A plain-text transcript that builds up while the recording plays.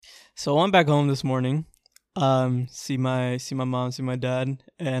So I went back home this morning, see my mom, see my dad,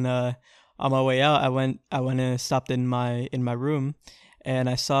 and on my way out, I went and stopped in my room, and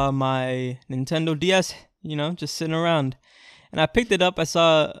I saw my Nintendo DS, just sitting around, and I picked it up. I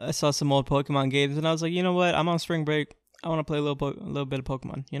saw some old Pokemon games, and I was like, you know what? I'm on spring break. I want to play a little bit of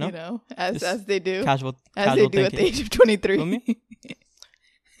Pokemon. As they do, Casual, as casual they do at thinking. the age of Feel me?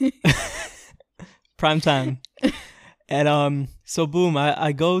 23. Prime time. And so boom,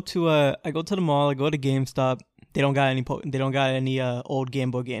 I go to the mall, I go to GameStop. They don't got any old Game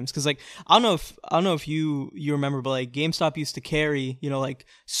Boy games, cuz like I don't know if you remember, but like GameStop used to carry, like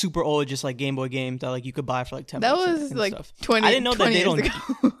super old just like Game Boy games that like you could buy for like 10 That bucks was and like stuff. 20 I didn't know that 20 they years don't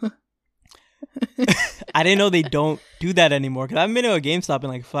ago. I didn't know they don't do that anymore, cuz I haven't been to a GameStop in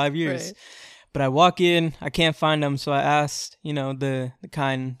like 5 years. Right. But I walk in, I can't find them, so I asked, the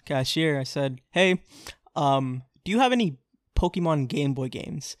kind cashier. I said, "Hey, do you have any Pokemon Game Boy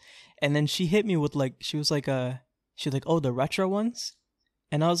games?" And then she hit me with like, she was like, "Oh, the retro ones."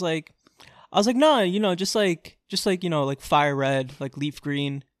 And I was like, "No, like Fire Red, like Leaf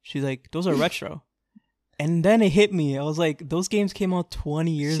Green." She's like, "Those are retro." And then it hit me. I was like, those games came out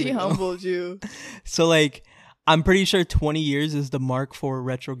 20 years ago. She humbled you. So like, I'm pretty sure 20 years is the mark for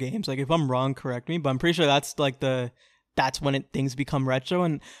retro games. Like if I'm wrong, correct me, but I'm pretty sure that's like that's when things become retro.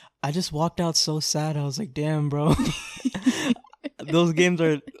 And I just walked out so sad. I was like, damn, bro. Those games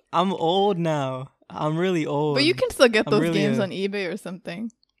I'm old now. I'm really old. But you can still get I'm those really games on eBay or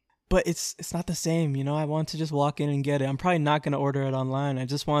something. But it's not the same, I want to just walk in and get it. I'm probably not going to order it online. I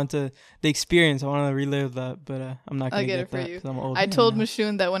just want the experience. I want to relive that, but I'm not going to get it for that you. because I'm old. I told now.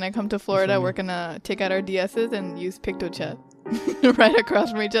 Mashun that when I come to Florida, we're going to take out our DSs and use PictoChat. Right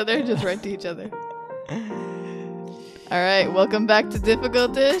across from each other, just write to each other. All right, welcome back to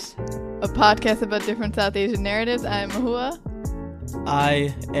Difficult Dish, a podcast about different South Asian narratives. I'm Mahua.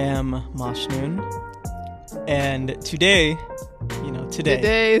 I am Mashnoon. And today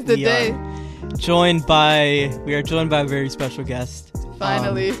Today is the day. We are joined by a very special guest.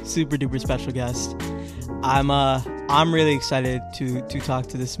 Finally. Super duper special guest. I'm really excited to talk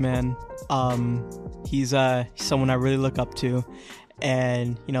to this man. He's someone I really look up to,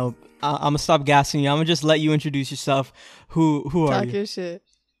 and I'm gonna stop gassing you. I'm gonna just let you introduce yourself. Who are Talk you? your shit.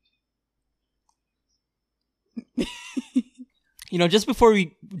 Just before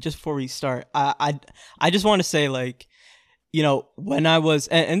we start, I just want to say, like, when I was,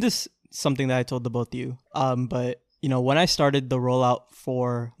 and this is something that I told the both of you, but when I started the rollout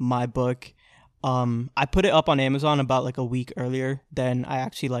for my book, I put it up on Amazon about like a week earlier than I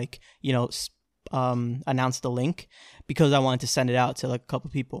actually announced the link, because I wanted to send it out to like a couple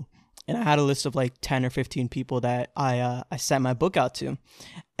people. And I had a list of like 10 or 15 people that I sent my book out to,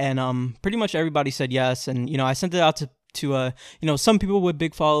 and pretty much everybody said yes. And I sent it out to some people with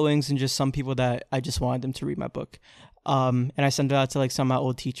big followings, and just some people that I just wanted them to read my book. And I sent it out to like some of my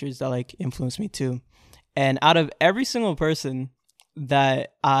old teachers that like influenced me too. And out of every single person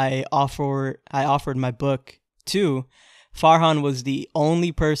that I offered my book to, Farhan was the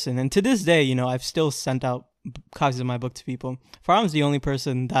only person. And to this day, I've still sent out copies of my book to people. Farhan was the only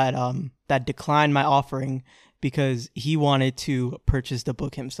person that declined my offering because he wanted to purchase the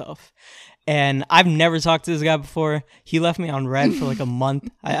book himself. And I've never talked to this guy before. He left me on red for like a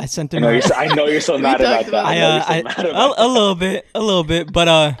month. I sent him. I know you're so mad about that. A little bit,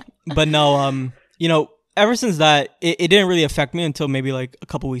 but no. Ever since that, it didn't really affect me until maybe like a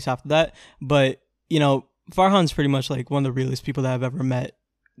couple weeks after that. But Farhan's pretty much like one of the realest people that I've ever met.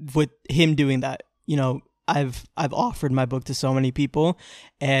 With him doing that, I've offered my book to so many people,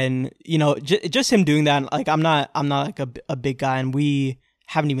 and just him doing that. Like I'm not like a big guy, and we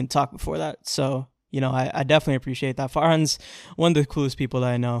haven't even talked before that. So I definitely appreciate that. Farhan's one of the coolest people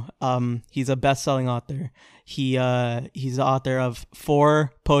that I know. He's a best-selling author. He's the author of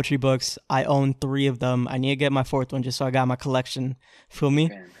 4 poetry books. I own 3 of them. I need to get my 4th one just so I got my collection. Feel me?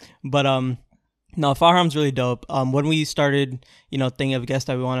 Okay. But no, Farhan's really dope. When we started, thinking of guests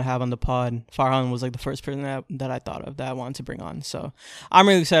that we want to have on the pod, Farhan was like the first person that I thought of that I wanted to bring on. So I'm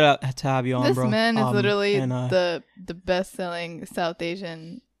really excited to have you on, This bro. man is literally and, the best-selling South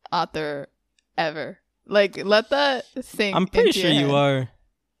Asian author ever. Like, let that sink. I'm pretty into sure your you head. are.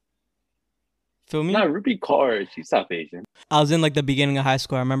 Feel me? No, Ruby Kaur, she's South Asian. I was in like the beginning of high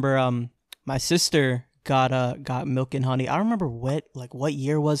school. I remember my sister got Milk and Honey. I don't remember what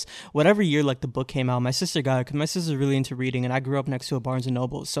year was, whatever year like the book came out. My sister got it because my sister's really into reading, and I grew up next to a Barnes and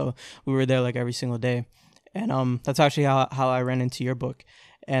Noble, so we were there like every single day. And that's actually how I ran into your book.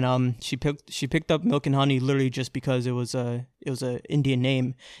 And she picked up Milk and Honey literally just because it was a Indian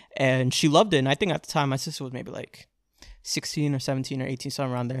name, and she loved it. And I think at the time my sister was maybe like 16 or 17 or 18,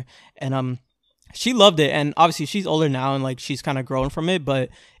 somewhere around there. And she loved it, and obviously she's older now and like she's kind of grown from it, but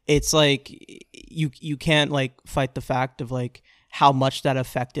it's like you can't like fight the fact of like how much that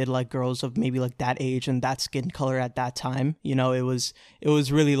affected like girls of maybe like that age and that skin color at that time. You know, it was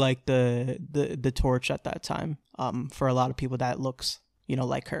really like the torch at that time for a lot of people that looks, you know,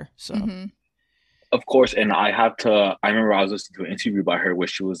 like her. So of course, and I remember I was listening to an interview by her where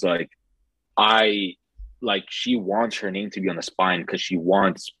she was like, she wants her name to be on the spine because she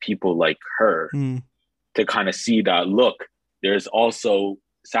wants people like her to kind of see that, look, there's also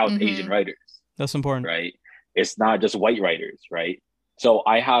South Asian writers. That's important. Right? It's not just white writers, right? So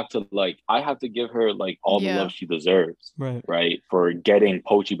I have to give her like all the love she deserves, right? For getting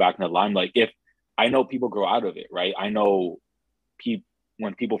poetry back in the limelight. If I know people grow out of it, right? I know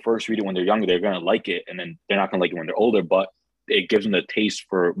when people first read it when they're younger, they're gonna like it, and then they're not gonna like it when they're older. But it gives them the taste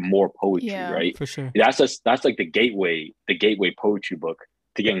for more poetry, right? For sure. That's like the gateway poetry book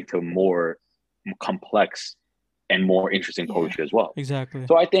to getting to more complex and more interesting poetry as well. Exactly.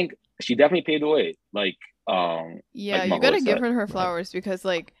 So I think she definitely paved the way. You gotta give her flowers because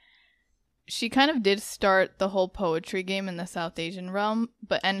like she kind of did start the whole poetry game in the South Asian realm,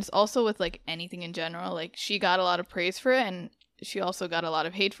 and it's also with like anything in general. Like she got a lot of praise for it, and she also got a lot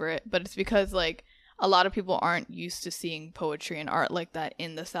of hate for it. But it's because like a lot of people aren't used to seeing poetry and art like that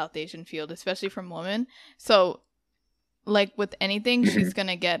in the South Asian field, especially from women. So like with anything, she's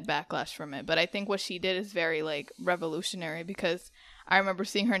gonna get backlash from it. But I think what she did is very like revolutionary because I remember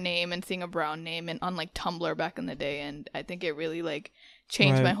seeing her name and seeing a brown name on like Tumblr back in the day, and I think it really like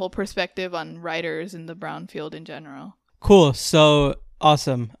changed my whole perspective on writers in the brown field in general. Cool. So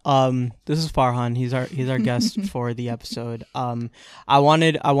awesome. This is Farhan. He's our guest for the episode. I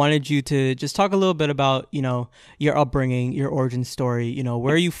wanted you to just talk a little bit about, you know, your upbringing, your origin story. You know,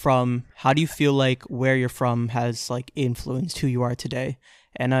 where are you from? How do you feel like where you're from has like influenced who you are today?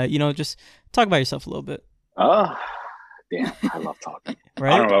 And you know, just talk about yourself a little bit. Damn, I love talking.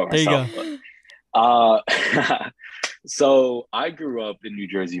 Right? I don't know about there myself, you go. But, so I grew up in New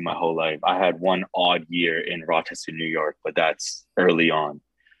Jersey my whole life. I had one odd year in Rochester, New York, but that's early on.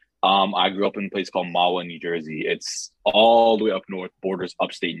 I grew up in a place called Mahwah, New Jersey. It's all the way up north, borders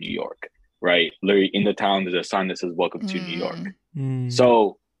upstate New York, right? Literally in the town, there's a sign that says "Welcome to New York."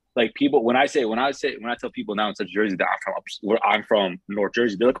 So, like people, when I tell people now in South Jersey that I'm from North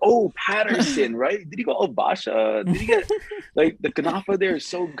Jersey, they're like, "Oh, Patterson, right? Did you go to Basha? Did you get like the kanafa there is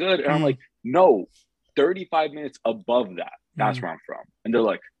so good?" And I'm like, "No, 35 minutes above that. That's where I'm from." And they're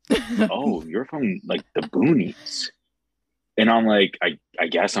like, "Oh, you're from like the boonies." And I'm like, I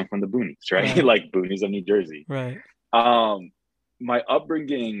guess I'm from the boonies, right? Like boonies of New Jersey. Right. My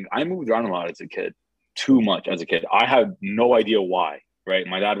upbringing, I moved around a lot as a kid, too much as a kid. I had no idea why, right?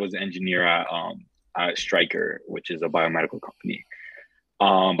 My dad was an engineer at Stryker, which is a biomedical company.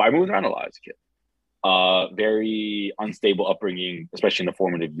 But I moved around a lot as a kid. Very unstable upbringing, especially in the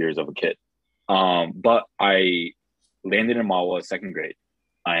formative years of a kid. But I landed in Mahwah second grade,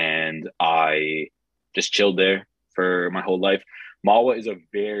 and I just chilled there for my whole life. Mahwah is a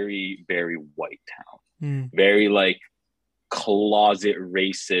very, very white town. Very like closet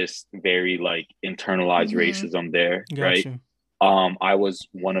racist, very like internalized racism there, right? I was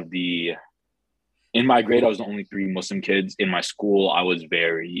one of the, in my grade, I was the only 3 Muslim kids. In my school, I was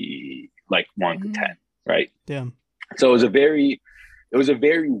very like 1 to 10, right? Damn. So it was a very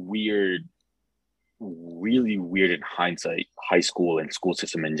weird, really weird in hindsight, high school and school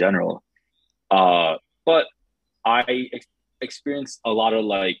system in general. But I experienced a lot of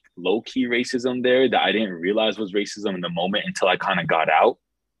like low-key racism there that I didn't realize was racism in the moment until I kind of got out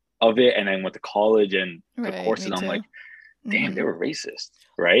of it and then went to college and took courses. I'm like, damn, they were racist,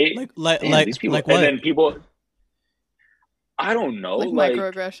 right? Like these people, like what? And then people, I don't know, like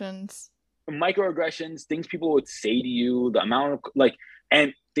microaggressions, things people would say to you, the amount of like,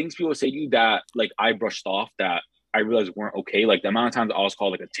 and things people would say to you that like I brushed off that I realized weren't okay. Like the amount of times I was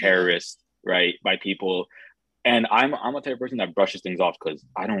called like a terrorist, right, by people. And I'm a type of person that brushes things off because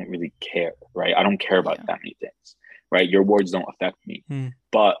I don't really care, right? I don't care about that many things, right? Your words don't affect me.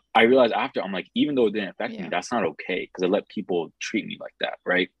 But I realized after, I'm like, even though it didn't affect me, that's not okay because I let people treat me like that,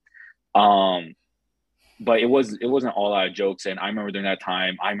 right? But it wasn't all out of jokes. And I remember during that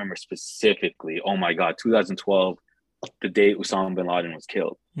time, I remember specifically, oh my God, 2012, the day Osama bin Laden was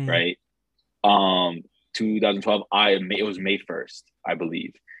killed, right? 2012, it was May 1st, I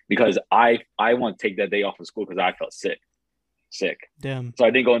believe. Because I want to take that day off of school because I felt sick. Damn. So I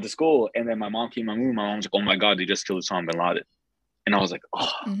didn't go into school. And then my mom came in my room. My mom was like, "Oh my God, they just killed Osama bin Laden." And I was like,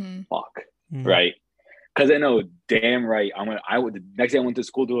 "Oh, fuck." Right. Because I know damn right. The next day I went to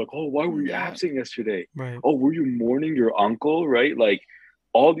school. They're like, "Oh, why were you absent yesterday? Right. Oh, were you mourning your uncle? Right? Like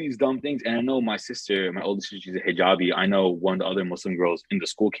all these dumb things." And I know my sister, my older sister, she's a hijabi. I know one of the other Muslim girls in the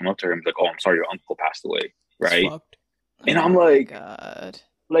school came up to her and was like, "Oh, I'm sorry, your uncle passed away." Right? And I'm like, God.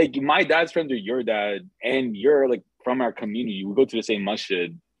 Like my dad's friends with your dad, and you're like from our community. We go to the same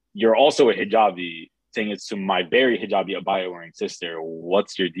masjid. You're also a hijabi, saying it's to my very hijabi abaya wearing sister.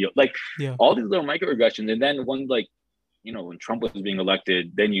 What's your deal? Like all these little microaggressions. And then when when Trump was being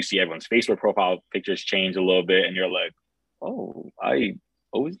elected, then you see everyone's Facebook profile pictures change a little bit, and you're like, oh, I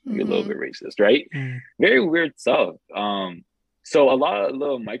always be a little bit racist, right? Very weird stuff. So a lot of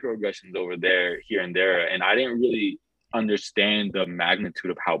little microaggressions over there, here and there, and I didn't really understand the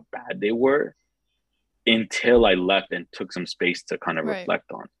magnitude of how bad they were until I left and took some space to kind of reflect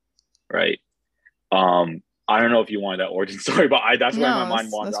on, right? I don't know if you wanted that origin story, but that's where my mind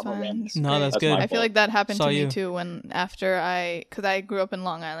wandered. That's good. I feel like that happened to me too because I grew up in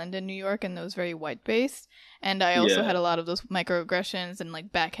Long Island in New York, and it was very white based, and I also had a lot of those microaggressions and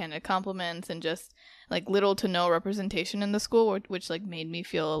like backhanded compliments and just like little to no representation in the school, which like made me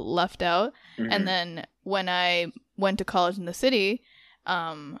feel left out. And then when I went to college in the city,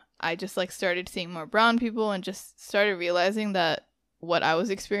 I just like started seeing more brown people and just started realizing that what I was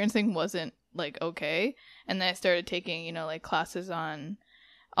experiencing wasn't like okay. And then I started taking like classes on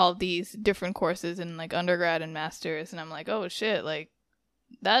all these different courses in like undergrad and masters, and I'm like, oh shit, like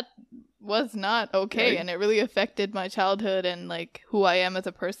that was not okay. Right. And it really affected my childhood and like who I am as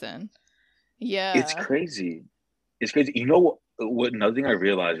a person. It's crazy. You know what another thing I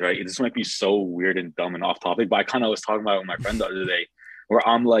realized, right? This might be so weird and dumb and off topic, but I kind of was talking about it with my friend the other day, where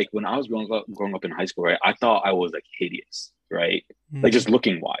I'm like, when I was growing up in high school, right, I thought I was like hideous, right? Like just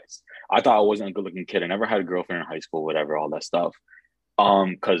looking wise. I thought I wasn't a good looking kid. I never had a girlfriend in high school, whatever, all that stuff.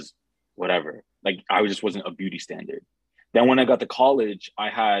 Because whatever, like I just wasn't a beauty standard. Then when I got to college, I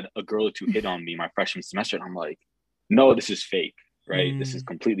had a girl or two hit on me my freshman semester, and I'm like, no, this is fake, right? This is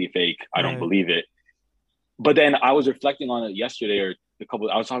completely fake. I don't believe it. But then I was reflecting on it yesterday or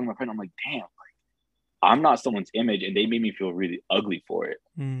I was talking to my friend. I'm like, damn, like I'm not someone's image, and they made me feel really ugly for it,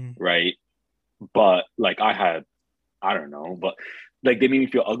 right? But like I don't know, but like they made me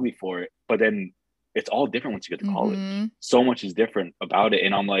feel ugly for it. But then it's all different once you get to college. So much is different about it,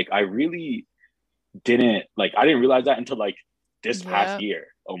 and I'm like, I didn't realize that until like this past year,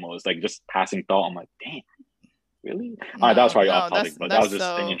 almost like just passing thought. I'm like, damn. Really? That was probably off topic, but that was just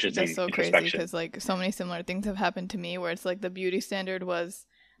an interesting that's so crazy because like so many similar things have happened to me where it's like the beauty standard was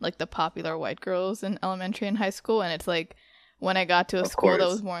like the popular white girls in elementary and high school, and it's like when I got to a school that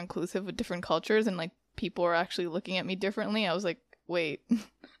was more inclusive with different cultures and like people were actually looking at me differently, I was like, wait,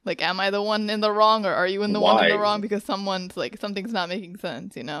 like am I the one in the wrong, or are you the one in the wrong because someone's like something's not making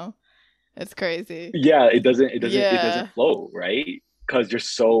sense, It's crazy. Yeah, it doesn't flow, right? Because you're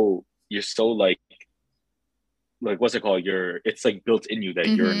so like what's it called? It's like built in you that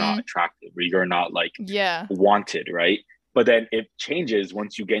you're not attractive, or you're not like wanted, right? But then it changes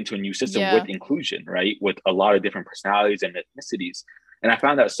once you get into a new system with inclusion, right? With a lot of different personalities and ethnicities. And I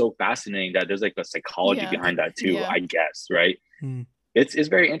found that so fascinating that there's like a psychology behind that too, I guess, right? It's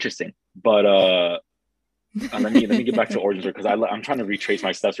very interesting. But let me get back to origins because I'm trying to retrace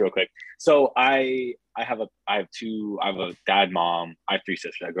my steps real quick. So I have a dad, mom. I have 3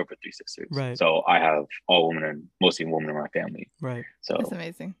 sisters. I grew up with 3 sisters. Right. So I have all women and mostly women in my family. Right. So that's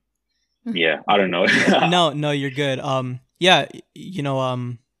amazing. Yeah, I don't know. No, you're good. Yeah,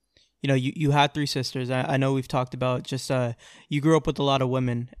 you had 3 sisters. I know we've talked about just you grew up with a lot of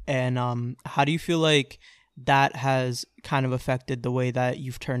women, and how do you feel like that has kind of affected the way that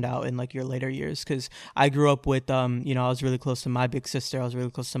you've turned out in like your later years? Because I grew up with I was really close to my big sister, I was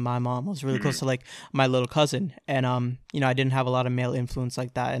really close to my mom, I was really close to like my little cousin, and I didn't have a lot of male influence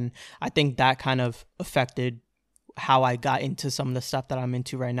like that, and I think that kind of affected how I got into some of the stuff that I'm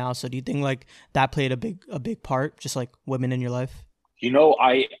into right now. So do you think like that played a big part, just like women in your life?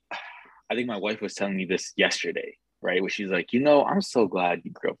 I think my wife was telling me this yesterday, right? Where she's like, I'm so glad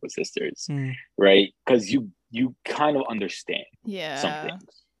you grew up with sisters, right? Because you kind of understand some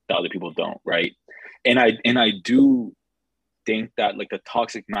things that other people don't, right? And I do think that like the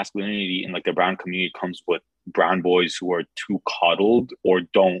toxic masculinity in like the brown community comes with brown boys who are too coddled or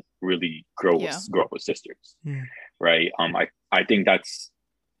don't really grow up with sisters, right? I think it's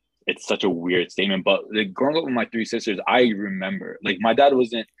such a weird statement, but like growing up with my 3 sisters, I remember like my dad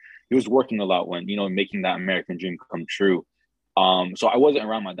he was working a lot when, making that American dream come true. So I wasn't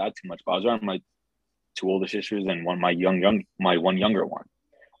around my dad too much, but I was around my 2 older sisters and my one younger one.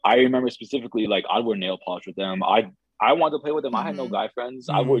 I remember specifically, like I'd wear nail polish with them. I I wanted to play with them. I had no guy friends.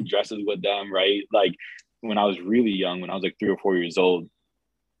 I wore dresses with them, right? Like when I was really young, when I was like 3 or 4 years old.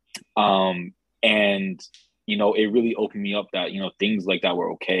 And you know, it really opened me up that, you know, things like that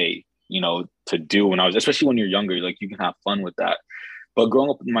were okay, you know, to do when I was, especially when you're younger, like you can have fun with that. But growing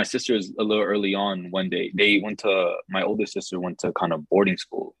up with my sisters a little early on, one day my older sister went to kind of boarding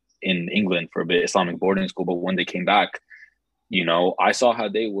school in England for a bit, Islamic boarding school. But when they came back, you know, I saw how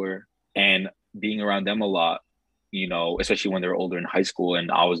they were, and being around them a lot, you know, especially when they were older in high school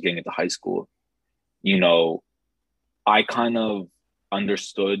and I was getting into high school, you know, I kind of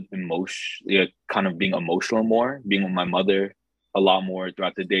understood kind of being emotional more, being with my mother a lot more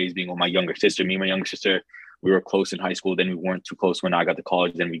throughout the days, being with my younger sister. Me and my younger sister, we were close in high school. Then we weren't too close when I got to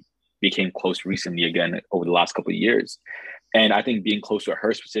college. Then we became close recently again over the last couple of years. And I think being close to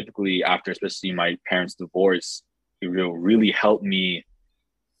her specifically after, especially my parents' divorce, it really helped me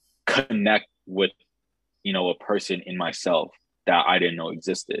connect with, you know, a person in myself that I didn't know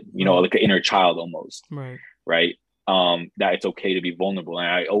existed, you know, like an inner child almost. Right. That it's okay to be vulnerable. And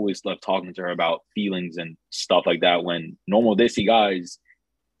I always love talking to her about feelings and stuff like that, when normal Desi guys,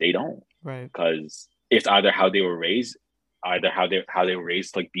 they don't. Right. Because it's either how they were raised,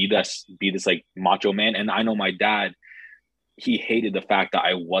 like be this like macho man. And I know my dad, he hated the fact that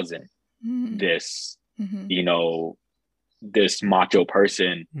I wasn't this, you know, this macho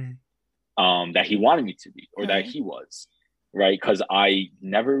person that he wanted me to be, or that he was, right? Because I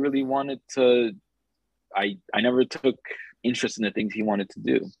never really wanted to, I never took interest in the things he wanted to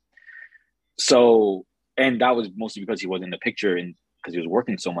do. So, and that was mostly because he wasn't in the picture and because he was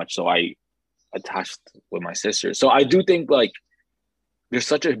working so much. So I attached with my sister. So I do think like there's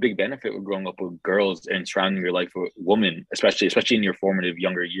such a big benefit with growing up with girls and surrounding your life with women, especially in your formative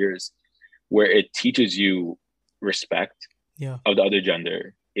younger years, where it teaches you respect of the other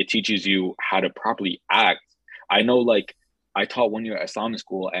gender. It teaches you how to properly act. I know, like, I taught 1 year at Islamic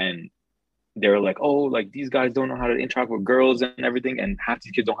school, and they were like, oh, like these guys don't know how to interact with girls and everything. And half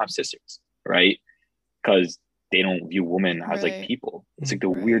these kids don't have sisters, right? Because they don't view women as like people. It's like the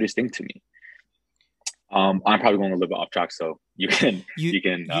weirdest thing to me. I'm probably going a little bit off track, so you said you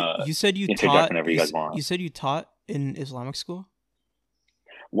interject taught whenever you guys want. You said you taught in Islamic school?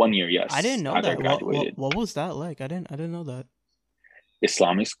 1 year, yes. I didn't know that. What was that like? I didn't know that.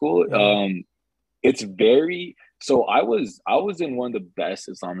 Islamic school, it's very. So I was in one of the best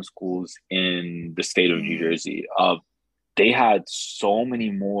Islamic schools in the state of New Jersey. They had so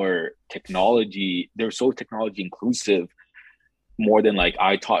many more technology. They were so technology inclusive, more than like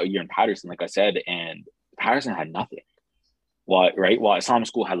I taught a year in Patterson, like I said, and Patterson had nothing. While Islamic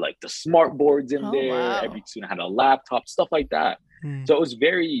school had like the smart boards in there. Wow. Every student had a laptop, stuff like that. So it was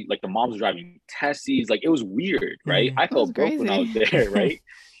very like the moms were driving Tessies. Like it was weird, right? I felt broke when I was there, right?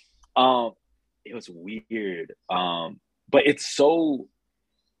 It was weird. But it's so,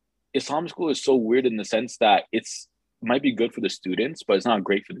 Islamic school is so weird in the sense that might be good for the students, but it's not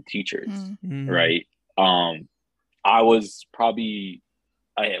great for the teachers, right? I was probably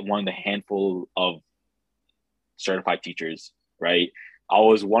one of the handful of certified teachers, right? I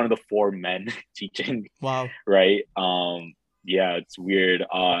was one of the 4 men teaching. Wow. Right. Yeah, it's weird.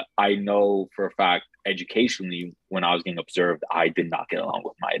 I know for a fact, educationally, when I was getting observed, I did not get along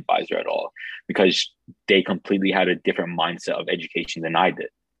with my advisor at all, because they completely had a different mindset of education than I did,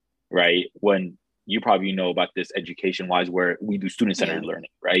 right? When you probably know about this education-wise, where we do student-centered learning,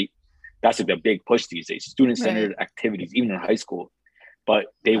 right? That's like the big push these days, student-centered activities, even in high school, but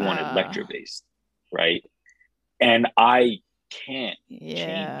they wanted lecture-based, right? And I can't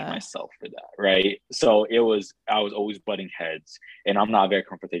change myself for that, right? So I was always butting heads, and I'm not a very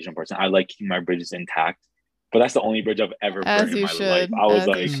confrontational person. I like keeping my bridges intact, but that's the only bridge I've ever burned in my life. I was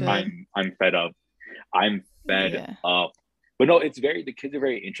like, I'm fed up. I'm fed up. But no, the kids are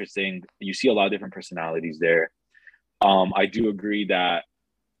very interesting. You see a lot of different personalities there. I do agree that,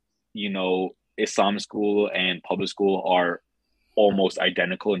 you know, Islamic school and public school are almost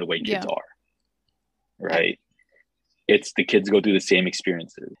identical in the way kids are, right? It's the kids go through the same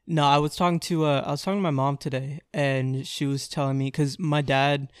experiences. No, I was talking to my mom today, and she was telling me, because my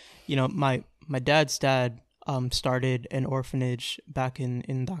dad, you know, my dad's dad started an orphanage back in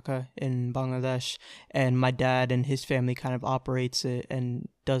Dhaka in Bangladesh, and my dad and his family kind of operates it and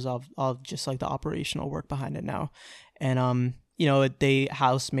does all just like the operational work behind it now. And you know, they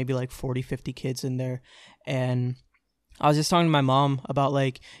house maybe like 40-50 kids in there. And I was just talking to my mom about,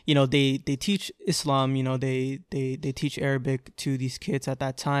 like, you know, they teach Islam, you know, they teach Arabic to these kids at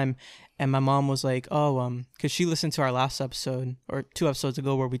that time. And my mom was like, because she listened to our last episode or 2 episodes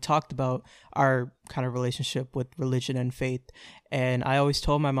ago where we talked about our kind of relationship with religion and faith. And I always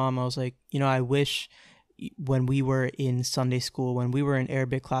told my mom, I was like, you know, I wish, when we were in Sunday school, when we were in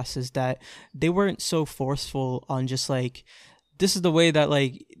Arabic classes, that they weren't so forceful on just like, this is the way that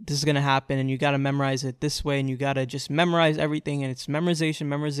like this is gonna happen, and you gotta memorize it this way, and you gotta just memorize everything, and it's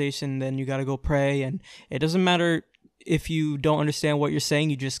memorization. Then you gotta go pray, and it doesn't matter if you don't understand what you're saying,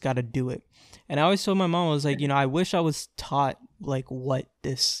 you just gotta do it. And I always told my mom, I was like, I wish I was taught like what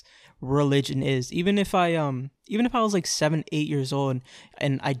this religion is, even if I was like 7-8 years old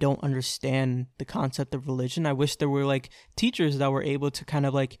and I don't understand the concept of religion. I wish there were like teachers that were able to kind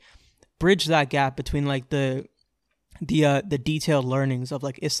of like bridge that gap between like the detailed learnings of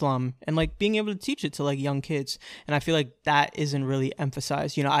like Islam and like being able to teach it to like young kids. And I feel like that isn't really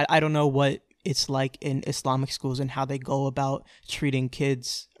emphasized. I don't know what it's like in Islamic schools and how they go about treating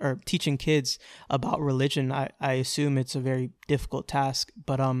kids or teaching kids about religion. I assume it's a very difficult task.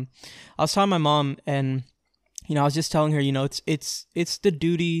 But I was telling my mom, and I was just telling her, it's the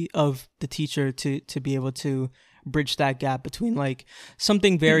duty of the teacher to be able to bridge that gap between like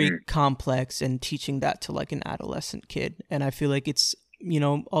something very complex and teaching that to like an adolescent kid. And I feel like it's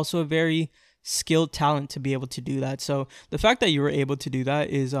also a very skilled talent to be able to do that. So the fact that you were able to do that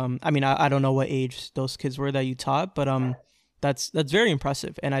is I don't know what age those kids were that you taught, but that's very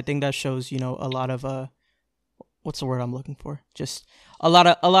impressive. And I think that shows a lot of what's the word I'm looking for, just a lot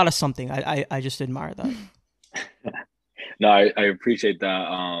of something. I just admire that. No, I appreciate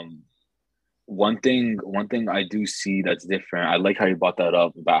that. One thing I do see that's different, I like how you brought that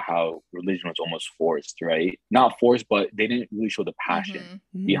up about how religion was almost forced, right? Not forced, but they didn't really show the passion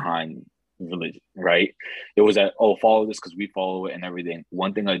behind religion, right? It was that, follow this because we follow it and everything.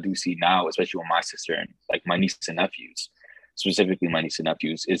 One thing I do see now, especially with my sister and like my nieces and nephews, specifically my nieces and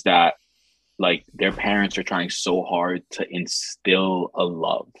nephews, is that like their parents are trying so hard to instill a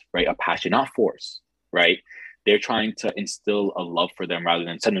love, right? A passion, not force, right? They're trying to instill a love for them rather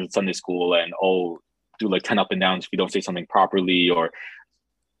than send them to Sunday school and do like 10 up and downs if you don't say something properly, or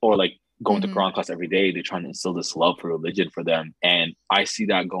like going to Quran class every day. They're trying to instill this love for religion for them. And I see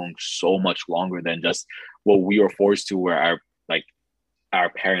that going so much longer than just what we were forced to, where our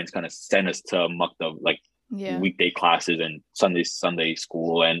parents kind of send us to maktab, like weekday classes and Sunday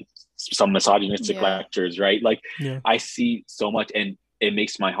school and some misogynistic lectures, right? Like I see so much, and it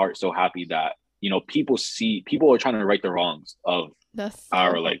makes my heart so happy that people are trying to right the wrongs of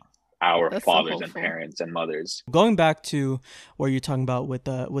our fathers and parents and mothers. Going back to what you're talking about with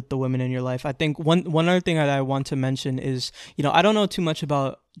the women in your life, I think one other thing that I want to mention is, I don't know too much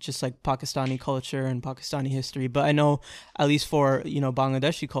about just like Pakistani culture and Pakistani history, but I know at least for,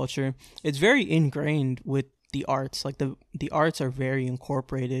 Bangladeshi culture, it's very ingrained with the arts. Like the arts are very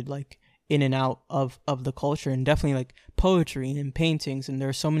incorporated, like in and out of the culture, and definitely like poetry and paintings. And there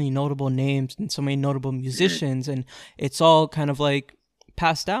are so many notable names and so many notable musicians, and it's all kind of like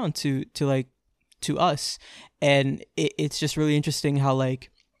passed down to us. And it's just really interesting how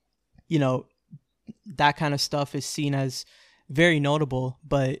like that kind of stuff is seen as very notable,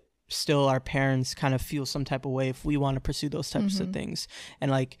 but still our parents kind of feel some type of way if we want to pursue those types of things.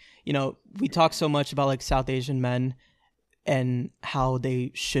 And like we talk so much about like South Asian men and how they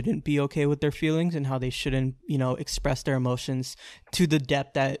shouldn't be okay with their feelings and how they shouldn't, express their emotions to the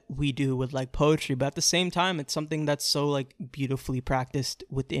depth that we do with like poetry. But at the same time, it's something that's so like beautifully practiced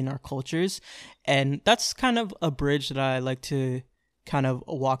within our cultures. And that's kind of a bridge that I like to kind of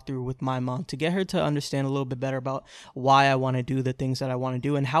walk through with my mom, to get her to understand a little bit better about why I want to do the things that I want to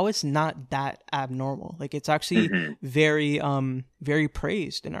do and how it's not that abnormal. Like it's actually very, very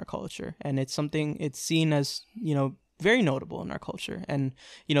praised in our culture. And it's something, it's seen as, very notable in our culture. And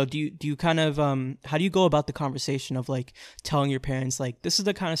do you kind of how do you go about the conversation of like telling your parents like, this is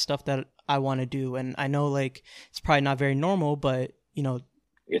the kind of stuff that I want to do? And I know like it's probably not very normal, but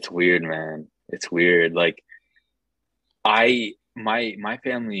it's weird, man. It's weird. Like my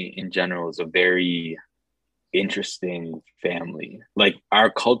family in general is a very interesting family. Like our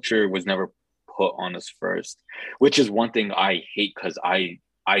culture was never put on us first, which is one thing I hate, because I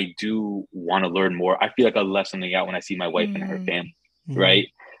do want to learn more. I feel like I left something out when I see my wife and her family, right?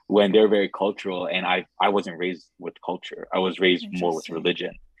 When they're very cultural, and I wasn't raised with culture. I was raised more with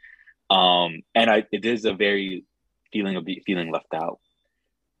religion. And it is a very feeling left out.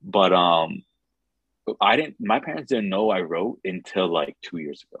 But my parents didn't know I wrote until like 2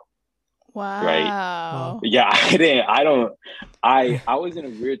 years ago. Wow. Right? Yeah, I was in a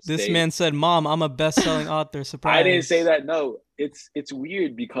weird state. This man said, "Mom, I'm a best-selling author." Surprise. I didn't say that. No, it's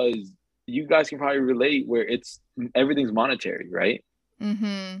weird because you guys can probably relate where everything's monetary, right?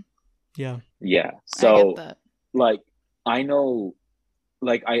 Yeah. So I get that. Like I know,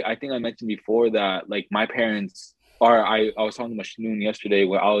 like I think I mentioned before that like my parents I was talking to Mashnoon yesterday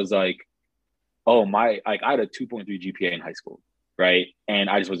where I was like, I had a 2.3 GPA in high school, right? And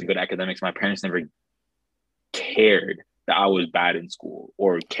I just wasn't good at academics. My parents never cared that I was bad in school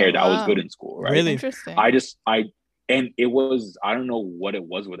or cared that I was good in school, right? Really interesting. And it was, I don't know what it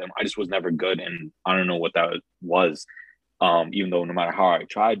was with them. I just was never good, and I don't know what that was. Even though no matter how I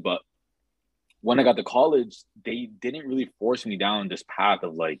tried, but when I got to college, they didn't really force me down this path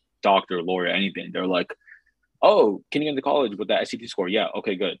of like doctor, lawyer, anything. They're like, "Oh, can you get into college with that SAT score? Yeah,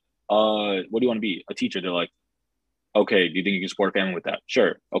 okay, good. What do you want to be? A teacher?" They're like, "Okay, do you think you can support a family with that?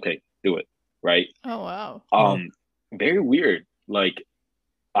 Sure, okay, do it." Right? Oh wow. Very weird. Like,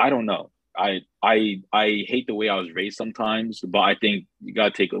 I don't know. I hate the way I was raised sometimes, but I think you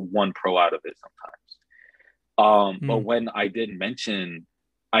gotta take one pro out of it sometimes. But when I did mention,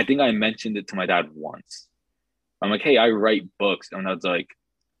 I think I mentioned it to my dad once. I'm like, "Hey, I write books," and I was like,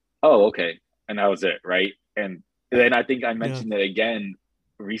 "Oh, okay," and that was it, right? And then I think I mentioned it again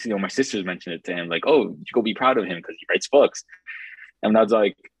recently when my sisters mentioned it to him, like, "Oh, you go be proud of him because he writes books," and I was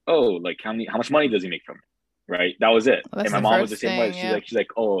like, "Oh, like how much money does he make from it?" Right? That was it. Well, and my mom was the same way. She's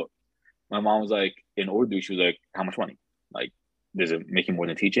like, "Oh." My mom was like, in Urdu, she was like, "How much money? Like, does it make you more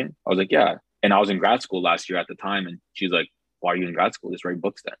than teaching?" I was like, "Yeah." And I was in grad school last year at the time, and she's like, "Why are you in grad school? Just write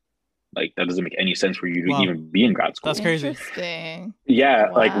books then. Like, that doesn't make any sense for you to even be in grad school." That's crazy. Interesting. Yeah,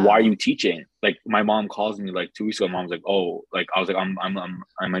 wow. Like, why are you teaching? Like, my mom calls me like 2 weeks ago. Mom's like, "Oh, like," I was like,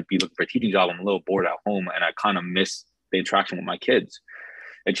 I might be looking for a teaching job. I'm a little bored at home, and I kind of miss the interaction with my kids."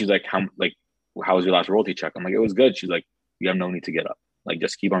 And she's like, how was your last royalty check?" I'm like, "It was good." She's like, "You have no need to get up. Like,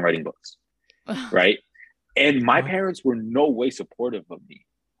 just keep on writing books." Right. And my parents were no way supportive of me.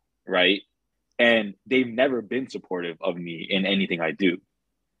 Right. And they've never been supportive of me in anything I do.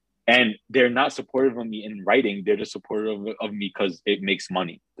 And they're not supportive of me in writing. They're just supportive of me because it makes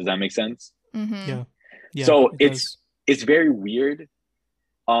money. Does that make sense? Mm-hmm. Yeah. So it's very weird.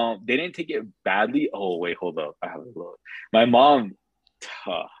 They didn't take it badly. Oh, wait, hold up. I have a look. My mom,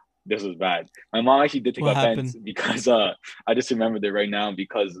 this was bad. My mom actually did take offense because I just remembered it right now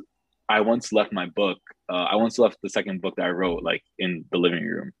because I once left my book. I once left the second book that I wrote, like in the living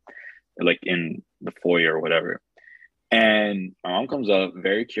room, like in the foyer or whatever. And my mom comes up,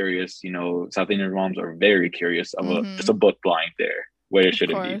 very curious. You know, South Indian moms are very curious of just a book lying there where it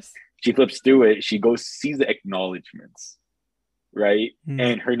shouldn't be. She flips through it. She goes, sees the acknowledgements, right?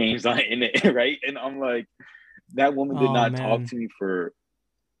 And her name's not in it, right? And I'm like, that woman did not talk to me for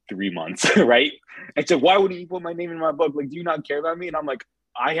 3 months, right? And so why wouldn't you put my name in my book? Like, do you not care about me? And I'm like,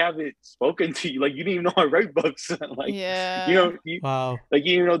 I haven't spoken to you. Like, you didn't even know I write books. Like, you know, like,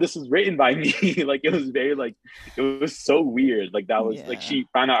 you know, this was written by me. Like, it was very, like, it was so weird. Like, that was like, she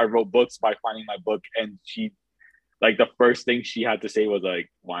found out I wrote books by finding my book. And she, like, the first thing she had to say was like,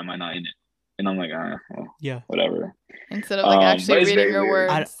 "Why am I not in it?" And I'm like, well, whatever. Instead of like actually reading your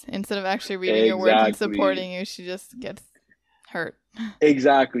words, instead of actually reading your words and supporting you, she just gets hurt.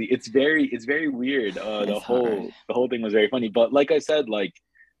 Exactly. It's very weird. The whole thing was very funny. But like I said, like,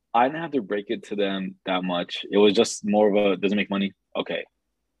 I didn't have to break it to them that much. It was just more of a, doesn't make money? Okay,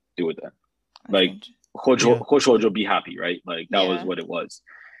 do it then. Like, Hojo, be happy, right? Like, that was what it was.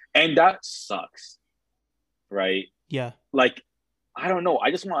 And that sucks, right? Yeah. Like, I don't know.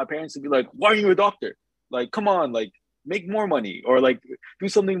 I just want my parents to be like, "Why are you a doctor? Like, come on, like, make more money or like do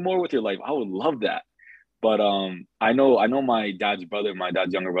something more with your life." I would love that. But I know my dad's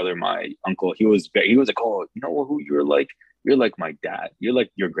younger brother, my uncle, he was like, "Oh, you know who you're like? You're like my dad. You're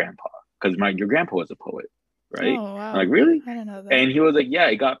like your grandpa, because your grandpa was a poet, right?" Oh, wow. I'm like, "Really?" I don't know that. And he was like, "Yeah,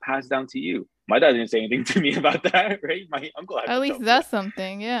 it got passed down to you." My dad didn't say anything to me about that, right? My uncle had at least that's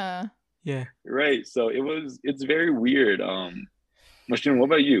something, yeah. Yeah. Right. So it's very weird. Mashun, what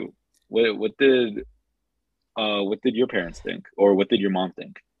about you? What did your parents think, or what did your mom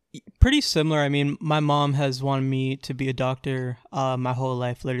think? Pretty similar. I mean, my mom has wanted me to be a doctor my whole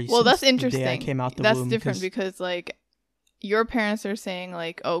life, literally. Well, since that's interesting. The day I came out the that's womb, different because like your parents are saying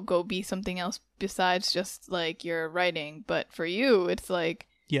like, "Oh, go be something else besides just like your writing," but for you, it's like,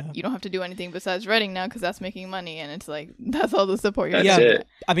 you don't have to do anything besides writing now because that's making money, and it's like that's all the support you're getting.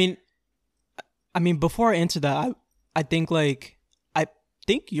 I mean, before I answer that, I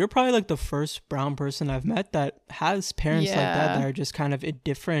think you're probably like the first brown person I've met that has parents like that are just kind of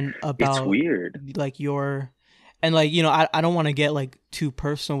indifferent about. It's weird. Like and like, you know, I don't want to get like too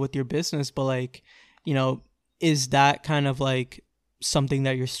personal with your business, but like, you know, is that kind of like something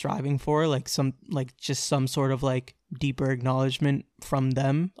that you're striving for? Like just some sort of like deeper acknowledgement from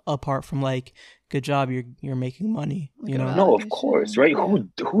them apart from like, "Good job, you're making money," you know? No, of course, right? Yeah.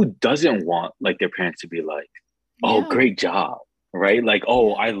 Who doesn't want like their parents to be like, "Oh, great job," right? Like,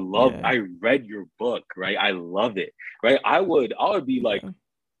 "Oh, I read your book," right? "I love it," right? I would be like,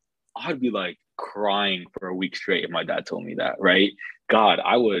 I'd be like crying for a week straight if my dad told me that, right? God,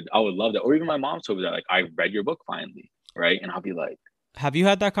 I would love that. Or even my mom told me that, like, I read your book finally, right? And I'll be like, have you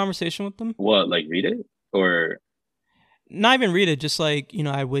had that conversation with them? What, like read it? Or not even read it, just like,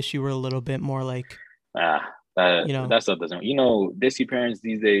 I wish you were a little bit more like that stuff doesn't, Disney parents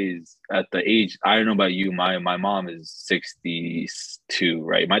these days at the age, I don't know about you, my mom is 62,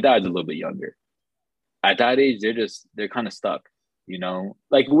 right? My dad's a little bit younger. At that age, they're kind of stuck.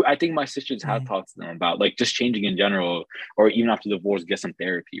 Like I think my sisters have talked to them about like just changing in general, or even after divorce, get some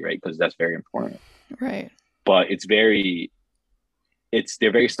therapy, right? Because that's very important. Right. But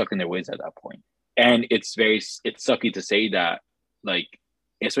they're very stuck in their ways at that point. And it's sucky to say that, like,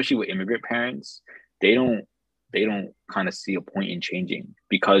 especially with immigrant parents, they don't kind of see a point in changing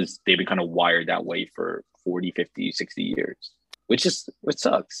because they've been kind of wired that way for 40, 50, 60 years, which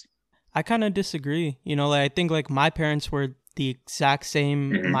sucks. I kind of disagree. I think like my parents were the exact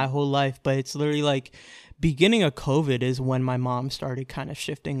same my whole life, but it's literally like beginning of COVID is when my mom started kind of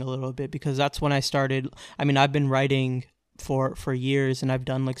shifting a little bit, because that's when I started. I mean, I've been writing for years, and I've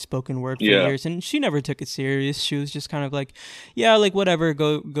done like spoken word for years, and she never took it serious. She was just kind of like, yeah, like whatever,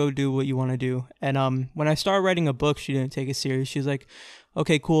 go do what you want to do. And when I started writing a book, she didn't take it serious. She was like,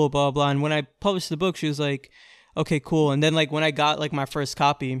 okay, cool, blah blah. And when I published the book, she was like, okay, cool. And then like when I got like my first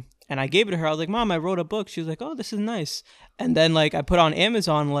copy and I gave it to her, I was like, Mom, I wrote a book. She was like, oh, this is nice. And then like I put on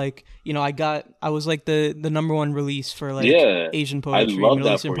Amazon, like, I was like the number one release for like Asian poetry, Middle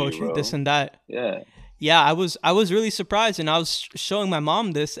Eastern poetry, this and that. Yeah, I was really surprised, and I was showing my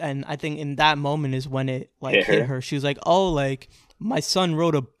mom this, and I think in that moment is when it like hit her. She was like, oh, like my son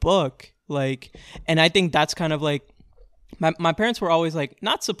wrote a book, like, and I think that's kind of like my parents were always like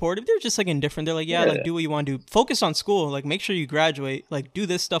not supportive. They're just like indifferent. They're like, like do what you want to do, focus on school, like make sure you graduate, like do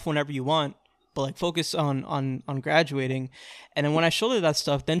this stuff whenever you want, but like focus on graduating. And then when I showed her that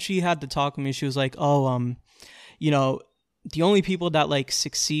stuff, then she had to talk with me. She was like, oh, the only people that like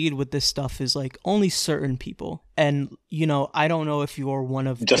succeed with this stuff is like only certain people. And, I don't know if you're one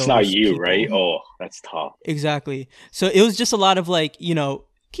of just those not you, people. Right? Oh, that's tough. Exactly. So it was just a lot of like,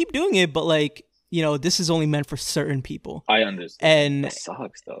 keep doing it, but like, this is only meant for certain people. I understand. And that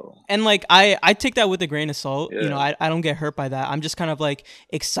sucks though. And like, I take that with a grain of salt. I don't get hurt by that. I'm just kind of like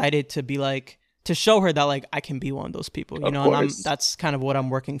excited to be like, to show her that like I can be one of those people, and that's kind of what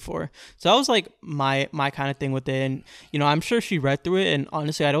I'm working for. So that was like my kind of thing with it. And, I'm sure she read through it, and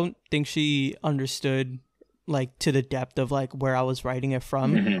honestly, I don't think she understood like to the depth of like where I was writing it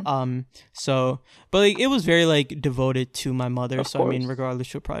from. But like it was very like devoted to my mother. Of course. I mean, regardless,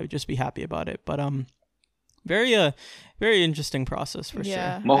 she'll probably just be happy about it. But very interesting process for sure.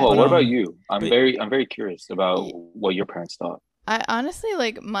 Moho, what about you? I'm very curious about what your parents thought. I honestly,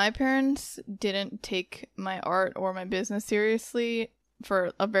 like, my parents didn't take my art or my business seriously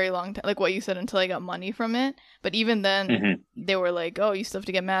for a very long time, like what you said, until I got money from it. But even then, they were like, oh, you still have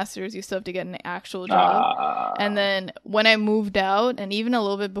to get masters, you still have to get an actual job. And then when I moved out, and even a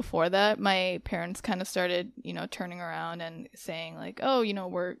little bit before that, my parents kind of started, turning around and saying like, oh,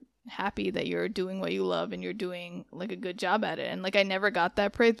 we're happy that you're doing what you love and you're doing like a good job at it. And like I never got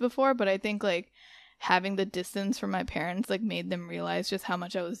that praise before, but I think like having the distance from my parents like made them realize just how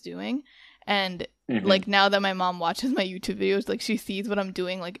much I was doing. And like now that my mom watches my YouTube videos, like she sees what I'm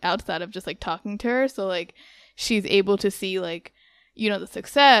doing like outside of just like talking to her, so like she's able to see like the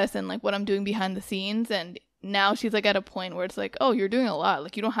success and like what I'm doing behind the scenes. And now she's like at a point where it's like, oh, you're doing a lot,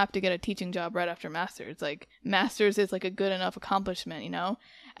 like you don't have to get a teaching job right after master's, like master's is like a good enough accomplishment,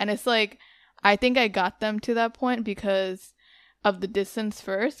 And it's like I think I got them to that point because of the distance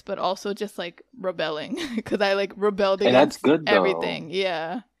first, but also just like rebelling because I like rebelled against everything.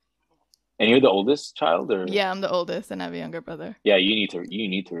 Yeah. And you're the oldest child, or? Yeah, I'm the oldest, and I have a younger brother. Yeah, you need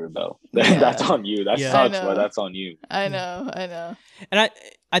to rebel. That's on you. That sucks, but that's on you. I know. And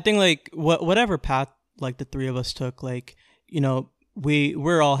I think like whatever path like the three of us took, like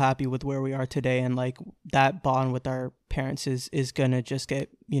we're all happy with where we are today, and like that bond with our parents is gonna just get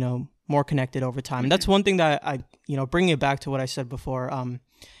more connected over time. That's one thing that I bringing it back to what I said before.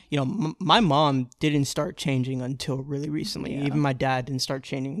 My mom didn't start changing until really recently. Even my dad didn't start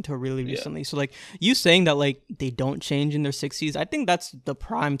changing until really recently. So like you saying that like they don't change in their 60s, I think that's the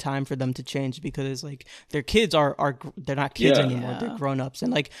prime time for them to change, because like their kids are they're not kids anymore. They're grown-ups,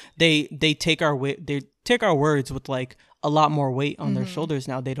 and like they take our words with like a lot more weight on their shoulders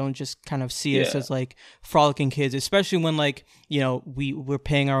now. They don't just kind of see us as like frolicking kids, especially when like we're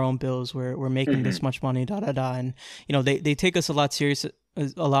paying our own bills, we're making this much money, and they take us a lot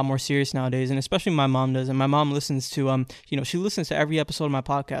a lot more serious nowadays, and especially my mom does. And my mom listens to she listens to every episode of my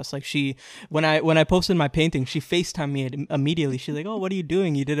podcast. Like when I posted my painting, she FaceTimed me immediately. She's like, "Oh, what are you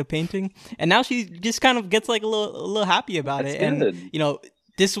doing? You did a painting?" And now she just kind of gets like a little happy about it. Good. And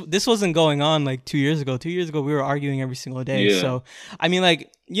this wasn't going on like 2 years ago. 2 years ago, we were arguing every single day. Yeah. So I mean, like,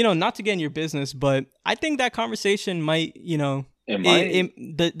 not to get in your business, but I think that conversation might,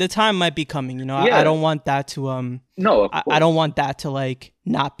 the time might be coming. Yeah. I don't want that to no, I don't want that to like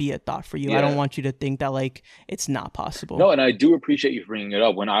not be a thought for you. Yeah. I don't want you to think that like it's not possible. No, and I do appreciate you bringing it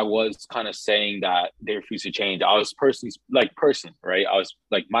up. When I was kind of saying that they refuse to change, I was personally right. I was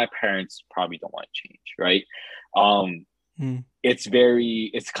like, my parents probably don't want to change, right? It's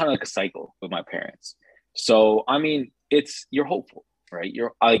kind of like a cycle with my parents. So I mean, you're hopeful, right?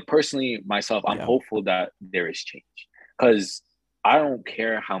 You're like, personally myself, I'm hopeful that there is change, because I don't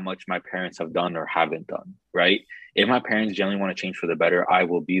care how much my parents have done or haven't done, right? If my parents generally want to change for the better, I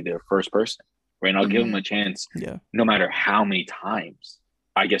will be their first person, right? And I'll give them a chance. Yeah. No matter how many times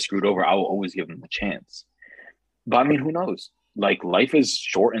I get screwed over, I will always give them a chance. But I mean, who knows? Like, life is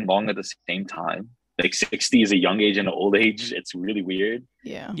short and long at the same time. Like 60 is a young age and an old age. It's really weird.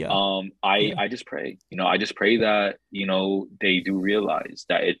 Yeah. I just pray, I just pray that, they do realize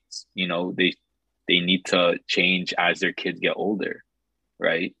that it's, they need to change as their kids get older,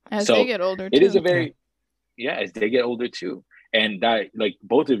 right? As they get older too. It is as they get older too. And that, like,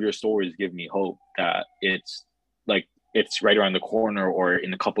 both of your stories give me hope that it's right around the corner, or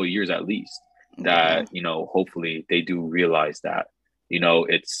in a couple of years at least, that, hopefully they do realize that,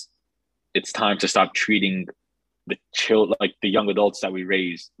 it's time to stop treating the young adults that we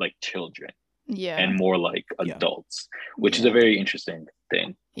raise like children. Yeah. And more like adults, which is a very interesting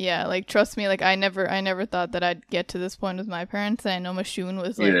thing. Yeah, like, trust me, like, I never thought that I'd get to this point with my parents. And I know Mashun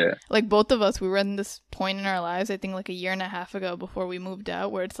was like both of us, we were in this point in our lives, I think like a year and a half ago before we moved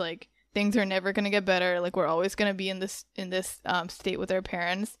out, where it's like things are never going to get better. Like, we're always going to be in this state with our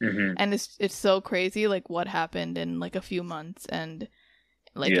parents. Mm-hmm. And it's so crazy, like, what happened in like a few months, and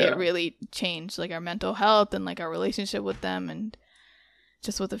like it really changed like our mental health and like our relationship with them, and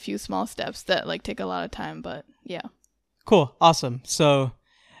just with a few small steps that like take a lot of time. But yeah. Cool. Awesome. So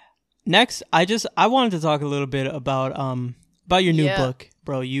next, I wanted to talk a little bit about your new book,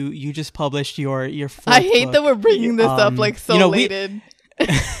 bro. You just published your fourth I hate book. That we're bringing this up like so lated.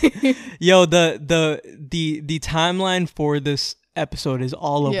 Yo, the timeline for this episode is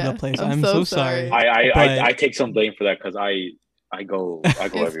all over the place. I'm so sorry. I take some blame for that, because I go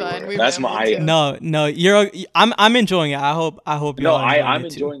everywhere. That's my no. I'm enjoying it. I hope you. I'm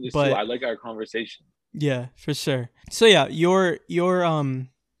enjoying this too. I like our conversation. Yeah, for sure. So yeah, you're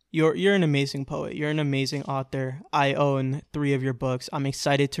an amazing poet. You're an amazing author. I own 3 of your books. I'm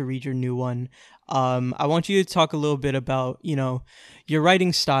excited to read your new one. I want you to talk a little bit about, your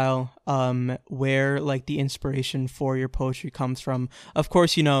writing style, where like the inspiration for your poetry comes from. Of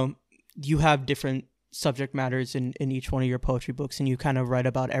course, you have different subject matters in each one of your poetry books, and you kind of write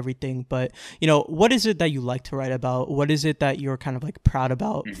about everything, but what is it that you like to write about? What is it that you're kind of like proud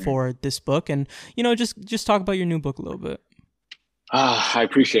about for this book? And just talk about your new book a little bit. I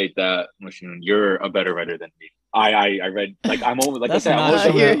appreciate that, Mashun. You're a better writer than me. I read, like, I'm over, like I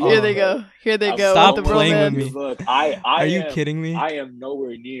said, here they go stop playing with me. Look, are you kidding me? I am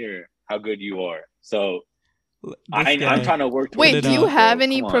nowhere near how good you are, so I'm trying to work towards Wait, do you have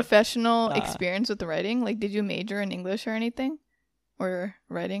any professional experience with writing? Like, did you major in English or anything? Or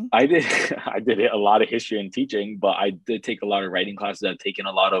writing? I did a lot of history and teaching, but I did take a lot of writing classes. I've taken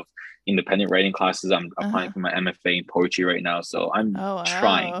a lot of independent writing classes. I'm applying for my MFA in poetry right now, so I'm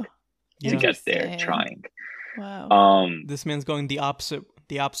trying to get there. Trying. Wow. This man's going the opposite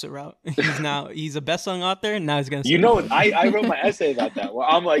route. He's a best-selling author, and now he's gonna. I wrote my essay about that. Well,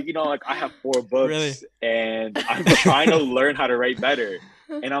 I'm like, I have 4 books, really? And I'm trying to learn how to write better.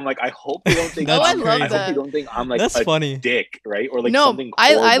 And I'm like, I hope you don't think. I love that. I hope you don't think I'm like that's funny dick, right? Or like something.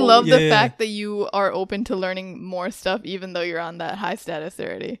 I love the fact that you are open to learning more stuff, even though you're on that high status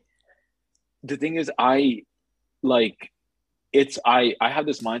already. The thing is, I have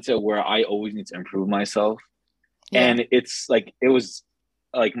this mindset where I always need to improve myself, and it's like it was.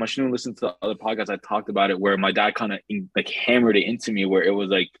 Like, Mashun listened to the other podcasts, I talked about it, where my dad kind of like hammered it into me, where it was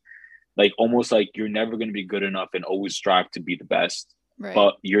like almost like you're never going to be good enough, and always strive to be the best, right?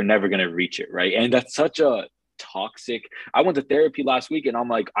 But you're never going to reach it, right? And that's such a toxic. I went to therapy last week, and I'm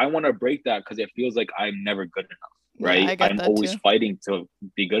like, I want to break that, because it feels like I'm never good enough, right? Yeah, I'm always fighting to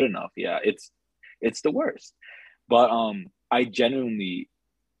be good enough. Yeah, it's the worst. But I genuinely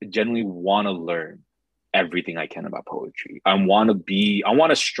want to learn everything I can about poetry. I want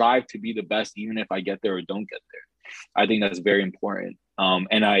to strive to be the best, even if I get there or don't get there. I think that's very important.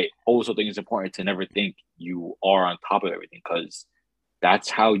 And I also think it's important to never think you are on top of everything, because that's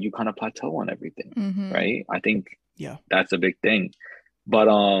how you kind of plateau on everything, right? I think that's a big thing. But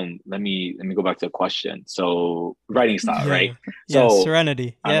let me go back to the question. So writing style, right? So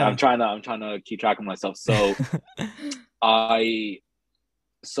serenity. I'm trying to keep track of myself. So I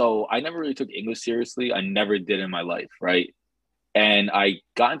never really took English seriously. I never did in my life, right? And I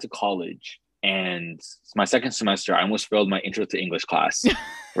got into college, and my second semester, I almost failed my intro to English class,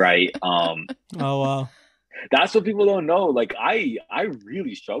 right? Oh wow. That's what people don't know. Like I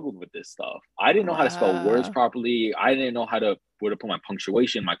really struggled with this stuff. I didn't know how to spell words properly. I didn't know where to put my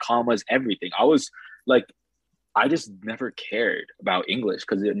punctuation, my commas, everything. I was like, I just never cared about English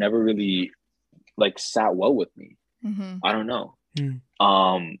because it never really like sat well with me. I don't know.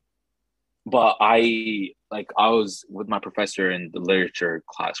 But I was with my professor in the literature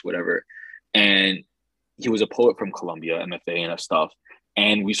class, whatever, and he was a poet from Columbia, MFA and stuff.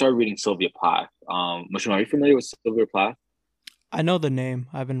 And we started reading Sylvia Plath. Mushroom, are you familiar with Sylvia Plath? I know the name.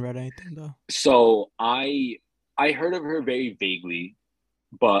 I haven't read anything though. So I heard of her very vaguely,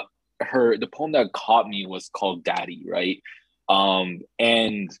 but the poem that caught me was called Daddy, right?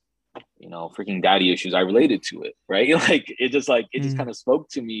 And you know, freaking daddy issues, I related to it, right? Like it just kind of spoke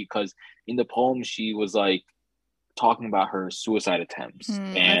to me, because in the poem she was like talking about her suicide attempts.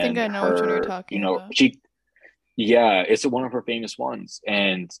 And I think I know which one you're talking about. It's one of her famous ones.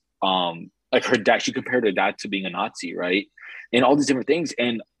 And like her dad, she compared her dad to being a Nazi, right? And all these different things.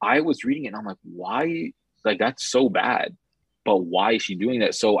 And I was reading it and I'm like, why? Like that's so bad, but why is she doing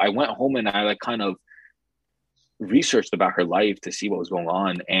that? So I went home and I like kind of researched about her life to see what was going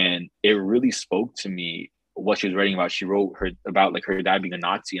on, and it really spoke to me what she was writing about. She wrote about like her dad being a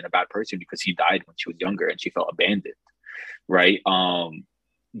Nazi and a bad person because he died when she was younger and she felt abandoned, right?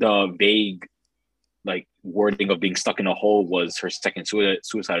 The vague like wording of being stuck in a hole was her second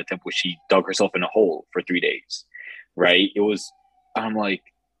suicide attempt, where she dug herself in a hole for 3 days, right? I'm like,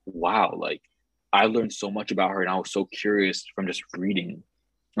 wow, like I learned so much about her, and I was so curious from just reading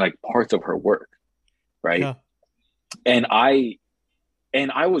like parts of her work, right? And I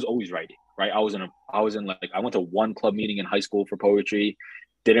was always writing, right? I went to one club meeting in high school for poetry.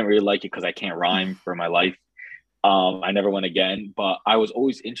 Didn't really like it because I can't rhyme for my life. I never went again, but I was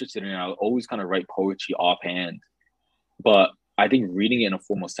always interested in it. I would always kind of write poetry offhand. But I think reading it in a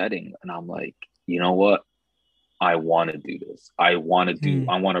formal setting, and I'm like, you know what? I want to do this. I want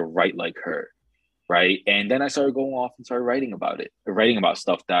to write like her, right? And then I started going off and started writing about it, writing about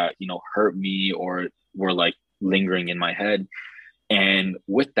stuff that, you know, hurt me or were like lingering in my head. And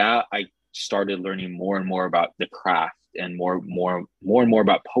with that, I started learning more and more about the craft, and more and more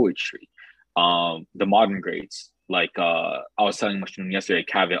about poetry. The modern greats, like I was telling Mushroom yesterday,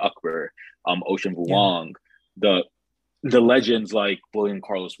 Kaveh Akbar, Ocean Vuong, the legends like William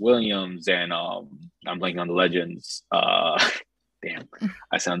Carlos Williams, and I'm blanking on the legends. Damn,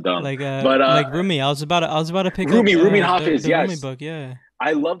 I sound dumb. Like Rumi. I was about to pick Rumi, up Rumi Hafiz. The Yes, Rumi book. Yeah,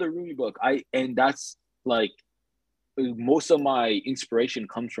 I love the Rumi book. And that's like most of my inspiration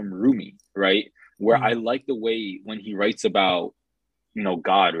comes from Rumi, right? Where I like the way when he writes about, you know,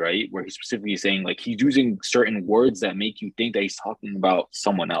 God, right? Where he's specifically saying like he's using certain words that make you think that he's talking about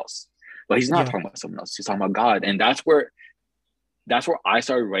someone else, but he's not talking about someone else. He's talking about God. And that's where I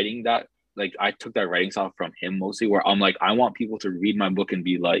started writing that. Like I took that writing style from him mostly, where I'm like, I want people to read my book and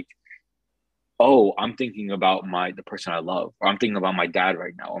be like, oh, I'm thinking about the person I love, or I'm thinking about my dad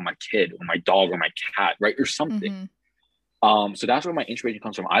right now, or my kid, or my dog, or my cat, right? Or something. So that's where my inspiration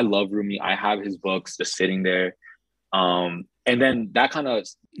comes from. I love Rumi. I have his books just sitting there. And then that kind of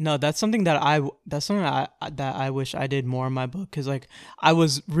that's something that I wish I did more in my book, because like I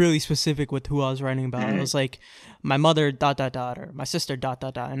was really specific with who I was writing about. It was like my mother ... or my sister ...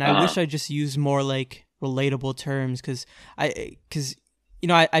 and I wish I just used more like relatable terms, because you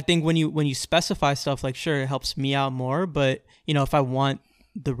know, I think when you specify stuff, like sure, it helps me out more, but you know, if I want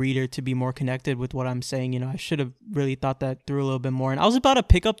the reader to be more connected with what I'm saying, you know, I should have really thought that through a little bit more. And I was about to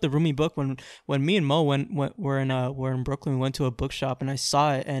pick up the Rumi book when me and Mo were in Brooklyn. We went to a bookshop and I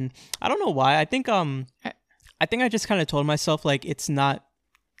saw it, and I don't know why. I think I just kind of told myself like it's not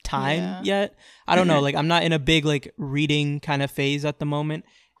time yet. I don't know, like I'm not in a big like reading kind of phase at the moment.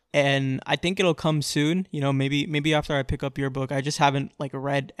 And I think it'll come soon, you know, maybe after I pick up your book. I just haven't like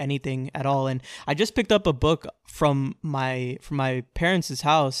read anything at all. And I just picked up a book from my parents'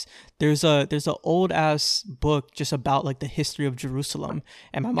 house. There's a old ass book just about like the history of Jerusalem.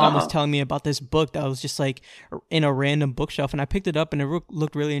 And my mom was telling me about this book that was just like in a random bookshelf, and I picked it up and it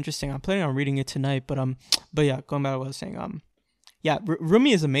looked really interesting. I'm planning on reading it tonight, but yeah, going back to what I was saying, Yeah,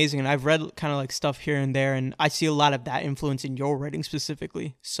 Rumi is amazing, and I've read kind of like stuff here and there, and I see a lot of that influence in your writing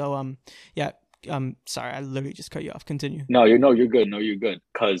specifically. So, yeah, sorry, I literally just cut you off. Continue. You're good. No, you're good.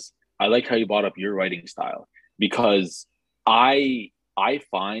 Because I like how you brought up your writing style, because I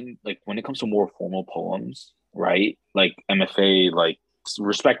find like when it comes to more formal poems, right? Like MFA, like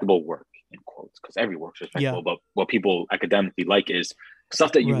respectable work in quotes, because every work's respectable. Yeah. But what people academically like is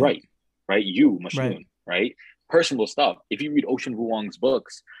stuff that you write, right? You, Mashnoon, right? Personal stuff. If you read Ocean Vuong's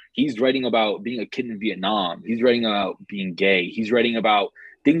books, he's writing about being a kid in Vietnam. He's writing about being gay. He's writing about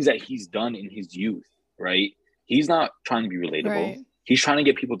things that he's done in his youth, right? He's not trying to be relatable. Right. He's trying to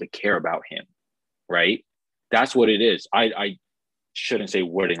get people to care about him, right? That's what it is. I shouldn't say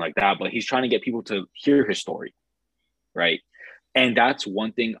wording like that, but he's trying to get people to hear his story, right? And that's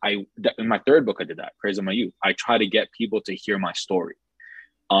one thing in my third book, I did that, Prayers of My Youth. I try to get people to hear my story.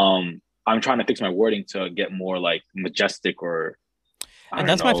 I'm trying to fix my wording to get more like majestic or and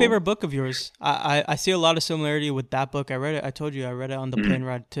that's my favorite book of yours. I see a lot of similarity with that book. I read it. I told you I read it on the plane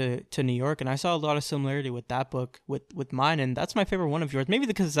ride to New York, and I saw a lot of similarity with that book with mine. And that's my favorite one of yours. Maybe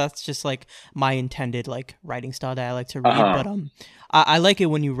because that's just like my intended like writing style that I like to read. But I like it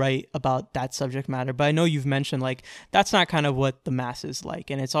when you write about that subject matter. But I know you've mentioned like that's not kind of what the masses like,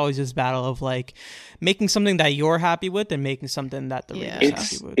 and it's always this battle of like making something that you're happy with and making something that the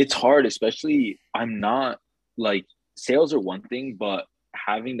reader's happy with. It's hard, especially I'm not like sales are one thing, but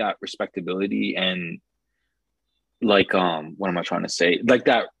having that respectability and like what am I trying to say, like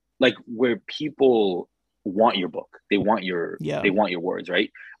that, like where people want your book, they want your words, right?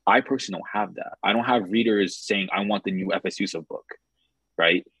 I personally don't have that. I don't have readers saying I want the new F.S. Yusuf book,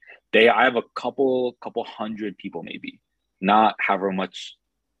 right? I have a couple hundred people, maybe not however much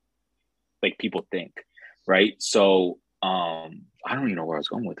like people think, right? So I don't even know where I was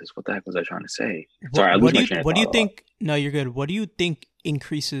going with this. What the heck was I trying to say? Sorry, what do you think? No, you're good. What do you think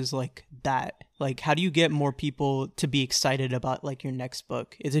increases like that? Like, how do you get more people to be excited about like your next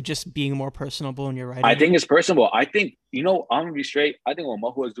book? Is it just being more personable in your writing? I think it's personable. I think, I'm gonna be straight. I think what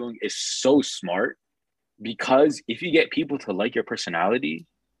Mahua is doing is so smart, because if you get people to like your personality,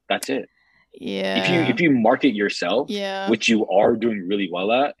 that's it. Yeah. If you market yourself, which you are doing really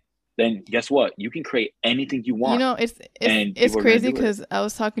well at, then guess what? You can create anything you want. It's crazy because I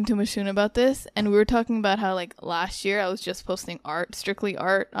was talking to Mashnoon about this, and we were talking about how like last year I was just posting strictly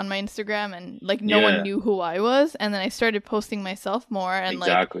art on my Instagram, and like no one knew who I was, and then I started posting myself more and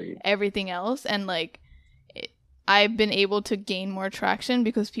like everything else, and like I've been able to gain more traction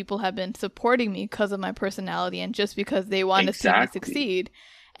because people have been supporting me because of my personality and just because they want to see me succeed.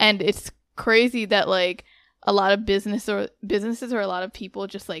 And it's crazy that like a lot of businesses or a lot of people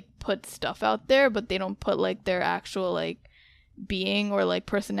just like put stuff out there, but they don't put like their actual like being or like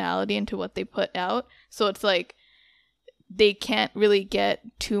personality into what they put out. So it's like they can't really get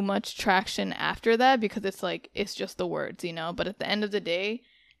too much traction after that because it's like it's just the words, but at the end of the day,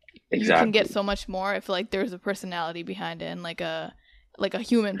 you can get so much more if like there's a personality behind it and like a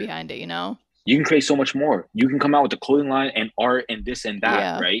human behind it, You can create so much more. You can come out with a clothing line and art and this and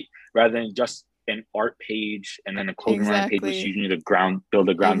that, right? Rather than just an art page and then a clothing line page, which you need to build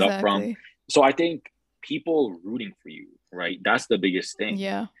the ground up from. So I think people rooting for you, right? That's the biggest thing.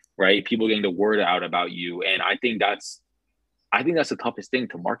 Yeah. Right? People getting the word out about you. And I think that's the toughest thing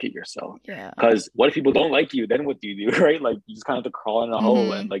to market yourself. Yeah. Because what if people don't like you? Then what do you do, right? Like you just kind of have to crawl in a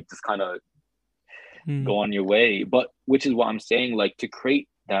hole and like just kind of go on your way. But which is what I'm saying, like to create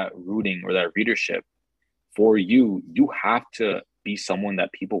that rooting or that readership for you, you have to be someone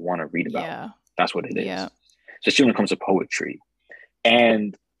that people want to read about. Yeah. That's what it is. Yeah. Especially when it comes to poetry.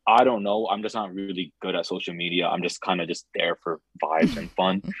 And I don't know, I'm just not really good at social media. I'm just kind of just there for vibes and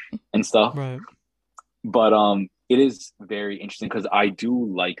fun and stuff. Right. But it is very interesting because I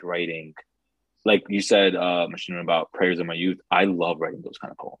do like writing. Like you said, Mashnoon, about Prayers of My Youth. I love writing those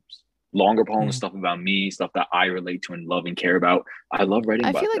kind of poems. Longer poems, stuff about me, stuff that I relate to and love and care about. I love writing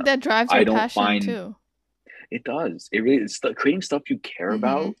about I feel like that drives your passion too. It does. It really is. Creating stuff you care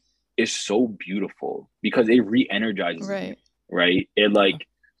about is so beautiful because it re-energizes you, right? It like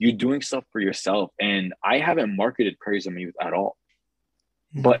you're doing stuff for yourself. And I haven't marketed Prayers of My Youth at all,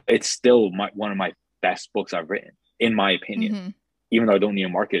 but it's still one of my best books I've written, in my opinion, even though I don't need to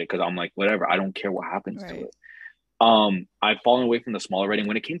market it because I'm like, whatever, I don't care what happens to it. I've fallen away from the smaller writing.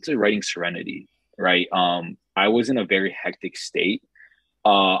 When it came to writing Serenity, right? I was in a very hectic state.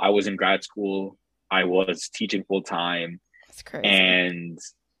 I was in grad school. I was teaching full time. That's crazy. And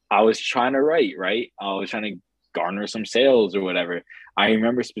I was trying to write, right? I was trying to garner some sales or whatever. I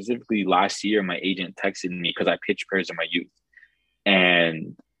remember specifically last year, my agent texted me because I pitched Prayers of My Youth.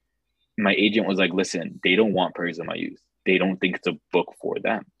 And my agent was like, listen, they don't want Prayers of My Youth. they don't think it's a book for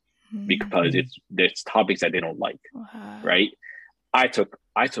them because it's topics that they don't like. Wow. Right? I took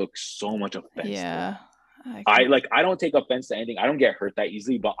so much offense. Yeah. I don't take offense to anything. I don't get hurt that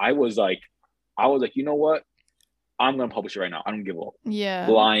easily, but I was like, you know what? I'm gonna publish it right now. I don't give a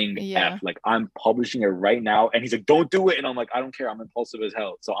flying F. Like, I'm publishing it right now. And he's like, don't do it. And I'm like, I don't care. I'm impulsive as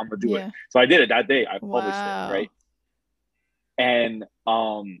hell. So I'm gonna do it. So I did it that day. I published it, right? And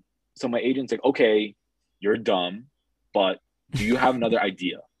so my agent's like, okay, you're dumb, but do you have another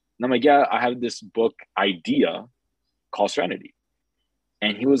idea? And I'm like, yeah, I have this book idea called Serenity.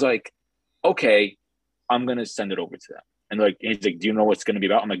 And he was like, okay, I'm gonna send it over to them. And he's like, do you know what it's gonna be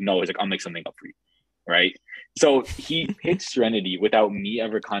about? I'm like, no. He's like, I'll make something up for you, right? So he pitched Serenity without me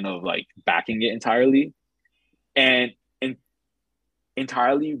ever kind of like backing it entirely, and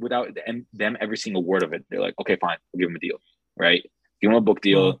entirely without them every single word of it. They're like, okay, fine, we'll give him a deal, right? Give him a book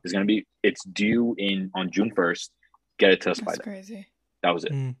deal. It's due on June 1st. Get it to us by then. That's crazy. That was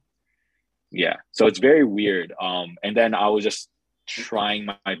it. Yeah. So it's very weird. And then I was just trying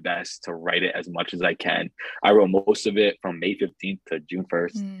my best to write it as much as I can. I wrote most of it from May 15th to June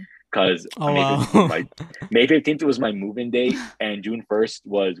 1st because May 15th was my move-in date and June 1st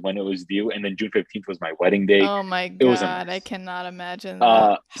was when it was due, and then June 15th was my wedding date. Oh my god, I cannot imagine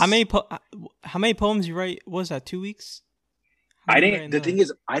that. How many poems you write? What was that, 2 weeks? The thing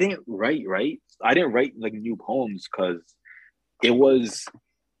is, I didn't write like new poems because it was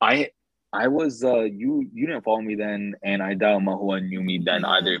I was you didn't follow me then, and I doubt Mahua knew me then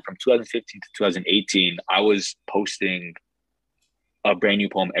either. From 2015 to 2018, I was posting a brand new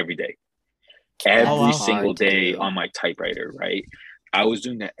poem every day, every single day on my typewriter. Right, I was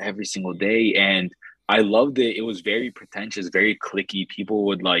doing that every single day, and I loved it. It was very pretentious, very cliquey. People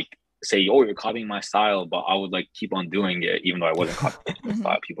would like say, "Oh, you're copying my style," but I would like keep on doing it, even though I wasn't copying my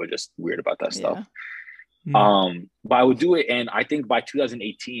style. People are just weird about that stuff. But I would do it, and I think by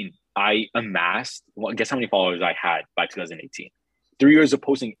 2018. I amassed, guess how many followers I had by 2018? 3 years of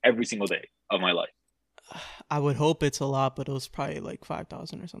posting every single day of my life. I would hope it's a lot, but it was probably like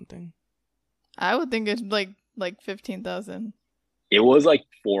 5,000 or something. I would think it's like 15,000. It was like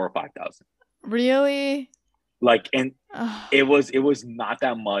 4,000 or 5,000. Really? Like, and it was not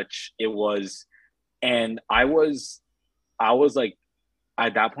that much. It was, and I was like,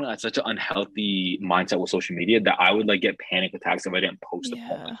 at that point, I had such an unhealthy mindset with social media that I would like get panic attacks if I didn't post a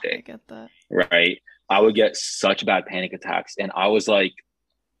poem a day. I get that. Right? I would get such bad panic attacks, and I was like,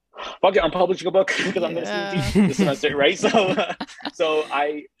 "Fuck it, I'm publishing a book because I'm gonna teach this semester." Right? So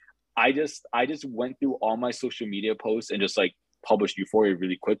I just went through all my social media posts and just like published Euphoria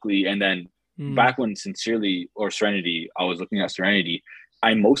really quickly, and then back when Serenity, I was looking at Serenity.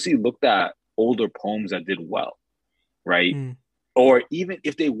 I mostly looked at older poems that did well, right? Or even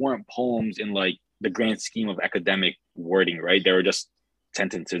if they weren't poems in like the grand scheme of academic wording, right? They were just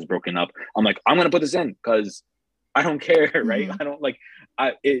sentences broken up. I'm like, I'm going to put this in because I don't care, right? I don't like,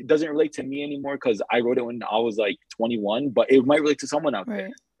 it doesn't relate to me anymore because I wrote it when I was like 21, but it might relate to someone out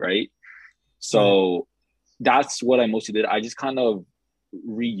there, right? So that's what I mostly did. I just kind of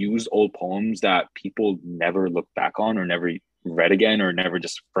reused old poems that people never looked back on or never read again or never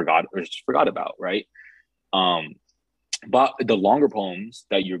just forgot about, right? But the longer poems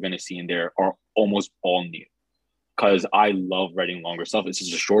that you're going to see in there are almost all new because I love writing longer stuff. It's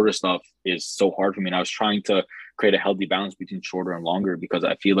just the shorter stuff is so hard for me. And I was trying to create a healthy balance between shorter and longer because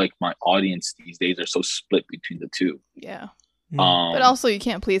I feel like my audience these days are so split between the two. Yeah. But also you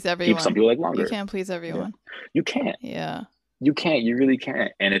can't please everyone. Some people like longer. You can't please everyone. Yeah. You can't. Yeah. You can't. You really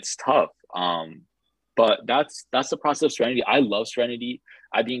can't. And it's tough. But that's the process of Serenity. I love Serenity.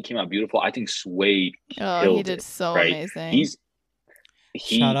 I think it came out beautiful. I think Suede killed he did it, so right? amazing.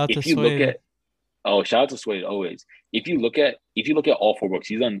 Shout out to Suede. Shout out to Suede always. If you look at all 4 books,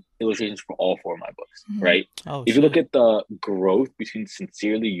 he's done illustrations for all 4 of my books, right? If you look at the growth between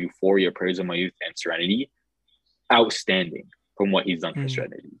Sincerely, Euphoria, Prayers of My Youth, and Serenity, outstanding from what he's done for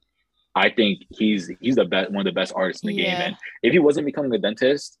Serenity. I think he's the best, one of the best artists in the game. And if he wasn't becoming a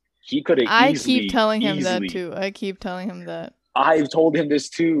dentist, he could have. I keep telling him that too. I keep telling him that. I've told him this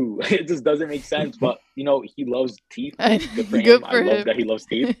too. It just doesn't make sense. But he loves teeth. Good for him. I love that he loves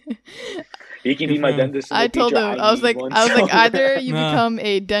teeth. He can be my dentist. I told him. I was like, either you become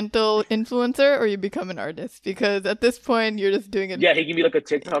a dental influencer or you become an artist, because at this point you're just doing it. Yeah, he can be like a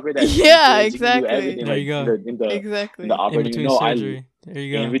TikToker. Exactly. There you go. Exactly. The operating. In between surgery. There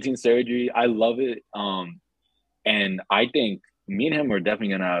you go. In between surgery, I love it. And I think me and him are definitely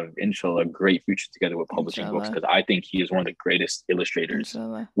gonna have, inshallah, a great future together with publishing books, because I think he is one of the greatest illustrators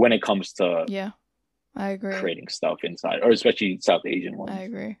when it comes to I agree, creating stuff inside, or especially South Asian ones. I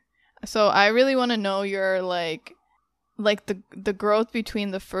agree. So I really want to know your like the growth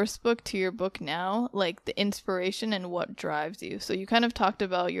between the first book to your book now, like the inspiration and what drives you. So you kind of talked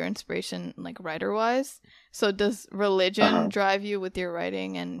about your inspiration like writer wise. So does religion drive you with your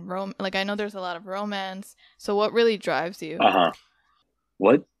writing and like I know there's a lot of romance. So what really drives you?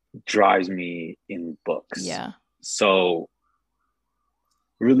 What drives me in books? Yeah. So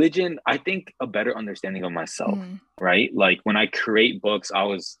religion, I think a better understanding of myself, right? Like when I create books,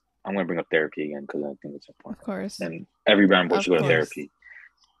 I'm going to bring up therapy again because I think it's important. Of course. And every brand boy should go to therapy.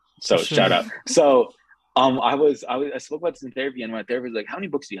 So shout out. So I spoke about this in therapy, and my therapist was like, how many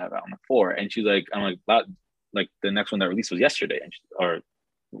books do you have out? I'm like, 4. And she's like, I'm like, that, like the next one that released was yesterday. And she's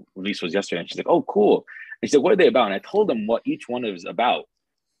like, oh, cool. And she said, what are they about? And I told them what each one is about.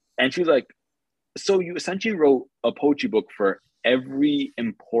 And she was like, so you essentially wrote a poetry book for every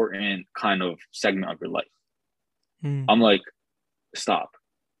important kind of segment of your life. I'm like, stop.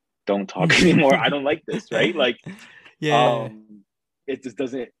 Don't talk anymore. I don't like this, right? Like, it just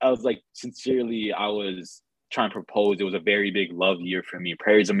doesn't. I was like, sincerely, I was trying to propose. It was a very big love year for me.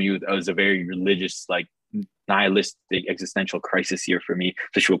 Prayers of Youth. It was a very religious, like nihilistic, existential crisis year for me,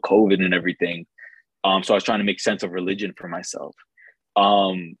 especially with COVID and everything. So I was trying to make sense of religion for myself.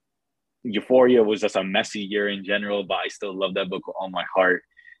 Euphoria was just a messy year in general, but I still love that book with all my heart.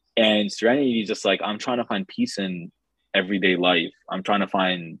 And Serenity is just like, I'm trying to find peace in everyday life. I'm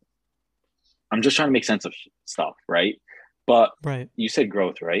just trying to make sense of stuff, right? But you said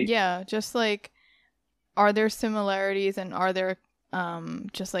growth, right? Yeah, just like, are there similarities and are there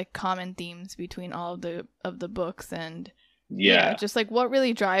just like common themes between all of the books? And just like what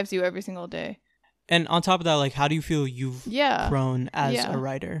really drives you every single day? And on top of that, like, how do you feel you've grown as a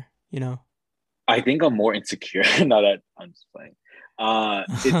writer? You know, I think I'm more insecure. Now that I'm just playing,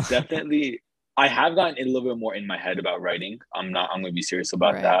 it's definitely. I have gotten a little bit more in my head about writing. I'm going to be serious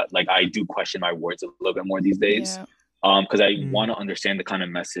about that. Like I do question my words a little bit more these days. Because I want to understand the kind of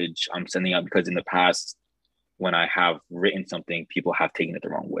message I'm sending out, because in the past, when I have written something, people have taken it the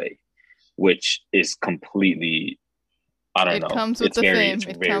wrong way, which is completely, I don't know. It comes with the fame.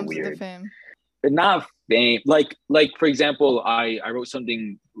 It comes with the fame. But not fame. Like for example, I wrote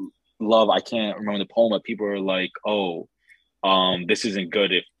something, love, I can't remember the poem, but people are like, oh, this isn't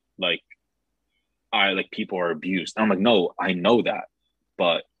good if people are abused. And I'm like, no, I know that,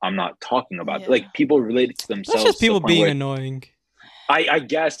 but I'm not talking about it. Like people relate it to themselves. That's just people being annoying. I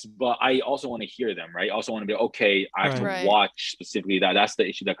guess, but I also want to hear them, right? I also want to be, okay, I have to watch specifically that. That's the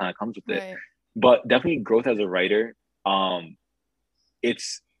issue that kind of comes with it. But definitely growth as a writer.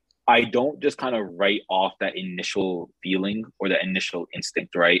 I don't just kind of write off that initial feeling or that initial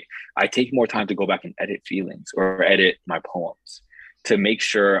instinct, right? I take more time to go back and edit feelings or edit my poems to make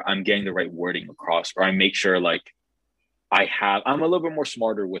sure I'm getting the right wording across, or I make sure like I'm a little bit more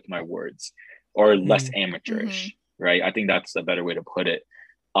smarter with my words, or less amateurish, right? I think that's a better way to put it.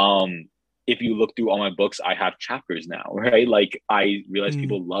 If you look through all my books, I have chapters now, right? Like I realize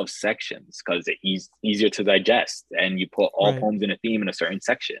people love sections because it's easier to digest, and you put all poems in a theme in a certain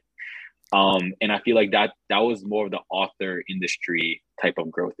section. And I feel like that was more of the author industry type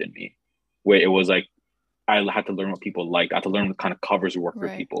of growth in me, where it was like, I had to learn what people like. I had to learn what kind of covers work for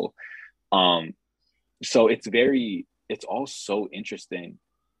people. So it's all so interesting.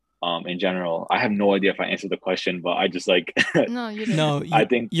 In general, I have no idea if I answered the question, but I just like, no, you didn't. No, I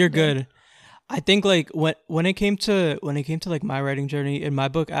think you're good. I think like when it came to like my writing journey in my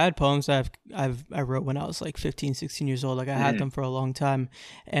book, I had poems that I wrote when I was like 15, 16 years old. Like I had them for a long time.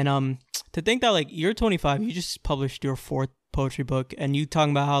 And to think that like you're 25, you just published your 4th poetry book, and you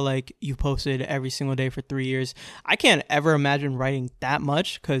talking about how like you posted every single day for 3 years. I can't ever imagine writing that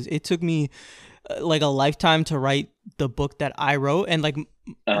much, because it took me like a lifetime to write the book that I wrote. And like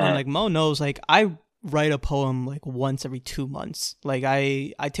and like Mo knows, like I write a poem like once every 2 months. Like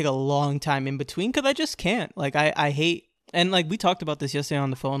I take a long time in between, because I just can't. Like I hate, and like we talked about this yesterday on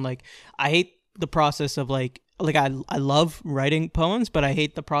the phone, like I hate the process of like I love writing poems, but I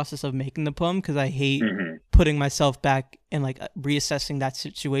hate the process of making the poem, because I hate putting myself back and like reassessing that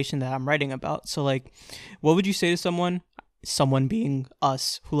situation that I'm writing about. So like, what would you say to someone being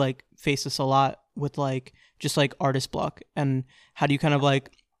us, who like face this a lot with like just like artist block, and how do you kind of like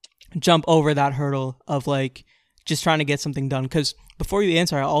jump over that hurdle of like just trying to get something done? Because before you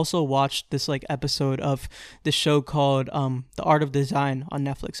answer, I also watched this like episode of this show called The Art of Design on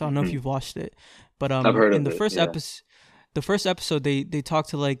Netflix. I don't know if you've watched it, but I've heard in of the first episode, the first episode, they talked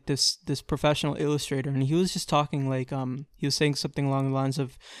to like this professional illustrator, and he was just talking like he was saying something along the lines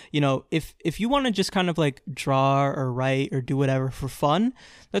of, you know, if you want to just kind of like draw or write or do whatever for fun,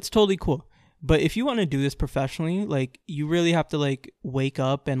 that's totally cool. But if you want to do this professionally, like you really have to like wake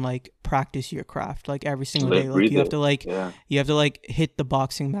up and like practice your craft like every single day. Like you have to like you have to like hit the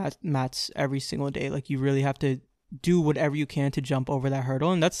boxing mats every single day. Like you really have to do whatever you can to jump over that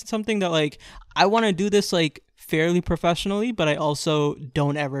hurdle. And that's something that like I want to do this like fairly professionally, but I also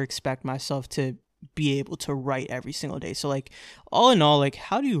don't ever expect myself to be able to write every single day. So like all in all, like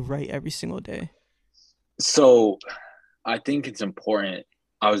how do you write every single day? So I think it's important.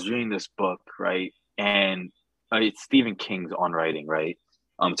 I was reading this book, right? And it's Stephen King's On Writing, right?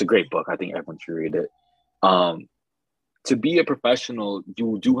 It's a great book. I think everyone should read it. To be a professional,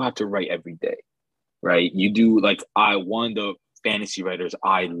 you do have to write every day, right? You do like one of the fantasy writers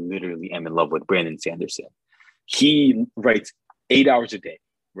I literally am in love with, Brandon Sanderson. He writes 8 hours a day,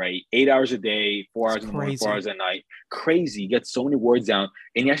 right? 8 hours a day, 4 hours in the morning, 4 hours at night. Crazy. He gets so many words down.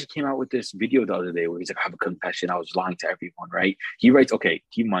 And he actually came out with this video the other day where he's like, I have a confession. I was lying to everyone, right? He writes, okay,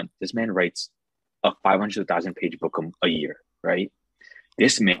 keep in mind, this man writes a 500,000 page book a year, right?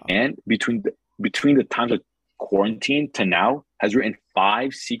 This man, between the times of quarantine to now, has written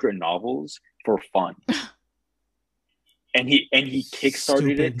 5 secret novels for fun. And he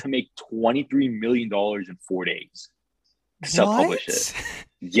kickstarted it to make $23 million in 4 days. Self-publish it.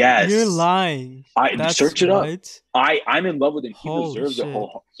 Yes. You're lying. That's search it up. I'm in love with him. He deserves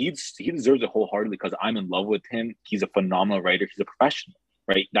it wholeheartedly because I'm in love with him. He's a phenomenal writer. He's a professional,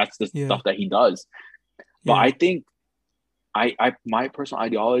 right? That's the stuff that he does. But I think my personal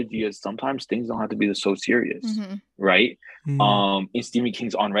ideology is sometimes things don't have to be so serious, right? In Stephen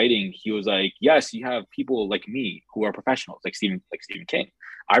King's On Writing, he was like, yes, you have people like me who are professionals, like Stephen King.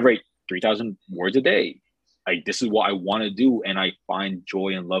 I write 3,000 words a day. This is what I want to do, and I find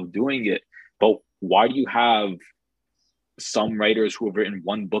joy and love doing it. But why do you have some writers who have written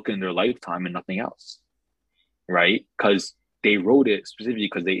one book in their lifetime and nothing else, right? Because they wrote it specifically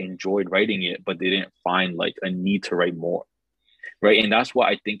because they enjoyed writing it, but they didn't find like a need to write more, right? And that's what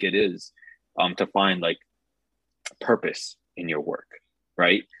I think it is, to find like purpose in your work,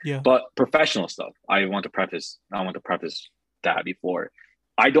 right? Yeah. But professional stuff, I want to preface that before.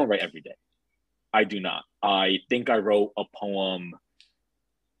 I don't write every day. I do not. I think I wrote a poem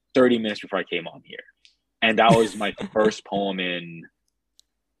 30 minutes before I came on here. And that was my first poem in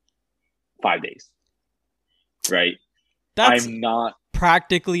 5 days. Right? That's I'm not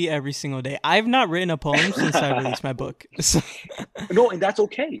practically every single day. I've not written a poem since I released my book. No, and that's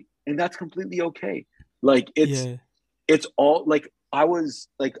okay. And that's completely okay. Like it's all like I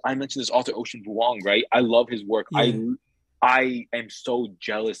mentioned this author Ocean Vuong, right? I love his work. Yeah. I am so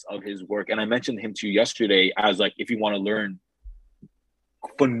jealous of his work. And I mentioned him to you yesterday as like, if you want to learn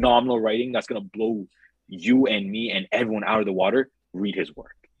phenomenal writing that's going to blow you and me and everyone out of the water, read his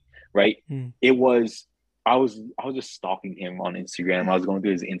work, right? I was just stalking him on Instagram. I was going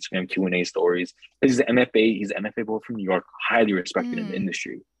through his Instagram Q&A stories. He's an MFA. He's an MFA boy from New York, highly respected in the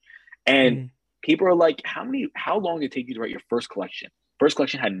industry. And people are like, how long did it take you to write your first collection? First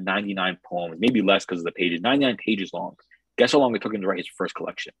collection had 99 poems, maybe less because of the pages, 99 pages long. Guess how long it took him to write his first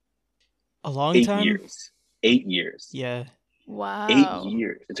collection? A long time? 8 years. 8 years. Yeah. Wow. 8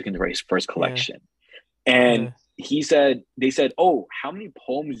 years it took him to write his first collection. Yeah. And they said, oh, how many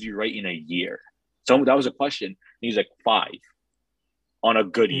poems do you write in a year? So that was a question. And he's like, 5 on a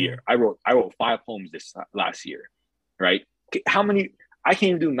good year. I wrote 5 poems this last year, right? How many? I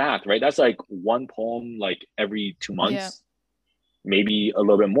can't even do math, right? That's like 1 poem like every 2 months, maybe a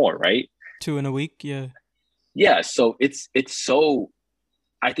little bit more, right? 2 in a week, yeah. Yeah, so it's so,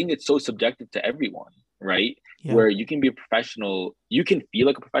 I think it's so subjective to everyone, right? Yeah. Where you can be a professional, you can feel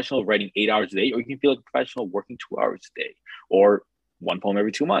like a professional writing 8 hours a day, or you can feel like a professional working 2 hours a day, or 1 poem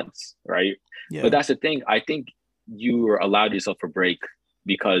every 2 months, right? Yeah. But that's the thing. I think you are allowed yourself a break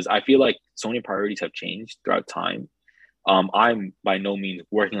because I feel like so many priorities have changed throughout time. I'm by no means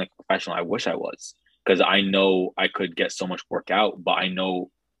working like a professional. I wish I was, because I know I could get so much work out, but I know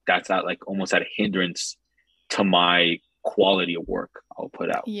that's at like almost at a hindrance to my quality of work I'll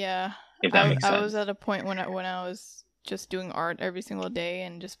put out. Yeah. If that makes sense. I was at a point when I was just doing art every single day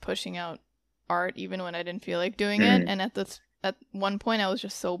and just pushing out art even when I didn't feel like doing it. And at one point I was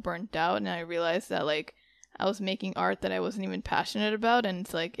just so burnt out, and I realized that like I was making art that I wasn't even passionate about, and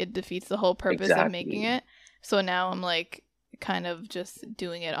it's like it defeats the whole purpose of making it. So now I'm like kind of just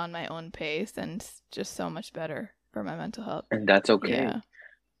doing it on my own pace, and it's just so much better for my mental health. And that's okay. Yeah.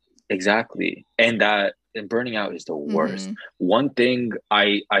 Exactly. And burning out is the worst. One thing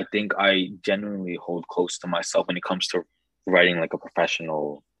I think I genuinely hold close to myself when it comes to writing like a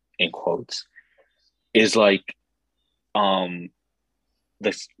professional, in quotes, is like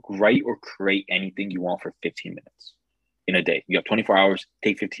let's write or create anything you want for 15 minutes. in a day. You have 24 hours,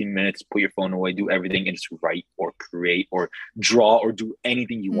 take 15 minutes, put your phone away, do everything, and just write or create or draw or do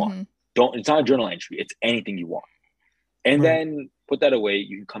anything you want. It's not a journal entry, it's anything you want. And then put that away.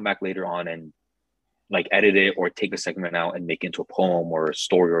 You can come back later on and like edit it or take a segment out and make it into a poem or a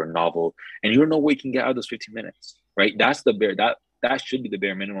story or a novel. And you don't know what you can get out of those 15 minutes, right? That's the bare, that should be the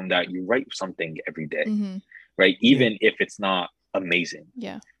bare minimum, that you write something every day, right? Even if it's not amazing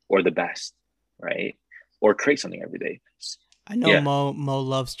or the best, right? Or create something every day. I know Mo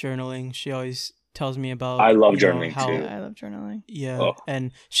loves journaling. She always tells me about. I love journaling too. I love journaling. Yeah,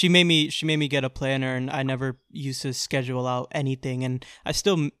 and she made me get a planner, and I never used to schedule out anything, and I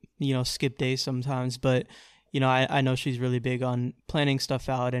still skip days sometimes, but I know she's really big on planning stuff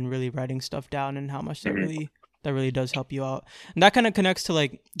out and really writing stuff down, and how much that really does help you out. And that kind of connects to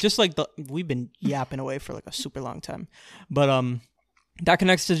like just like we've been yapping away for like a super long time, but that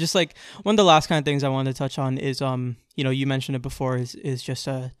connects to just like one of the last kind of things I wanted to touch on is you mentioned it before is just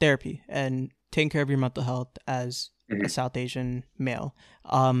therapy and taking care of your mental health as a South Asian male.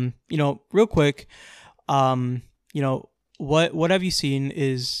 Real quick, what have you seen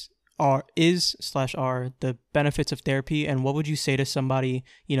are the benefits of therapy, and what would you say to somebody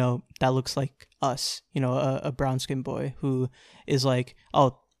that looks like us, a brown skinned boy who is like,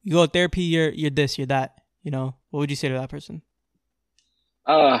 oh, you go to therapy, you're this, you're that, what would you say to that person?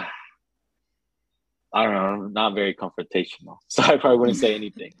 I don't know, I'm not very confrontational, so I probably wouldn't say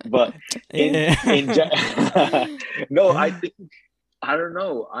anything. But no, I think, I don't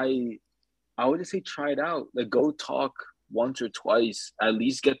know, I would just say try it out. Like, go talk once or twice, at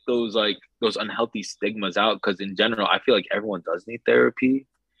least get those unhealthy stigmas out, because in general I feel like everyone does need therapy.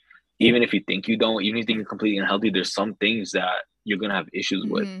 Even if you think you don't, even if you think you're completely unhealthy, there's some things that you're gonna have issues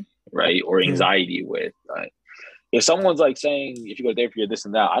with, right? Or anxiety with, right? If someone's like saying, if you go to therapy, you're this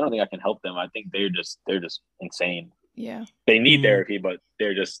and that, I don't think I can help them. I think they're just insane. Yeah. They need therapy, but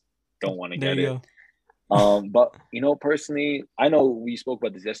they're just don't want to get it. But personally, I know we spoke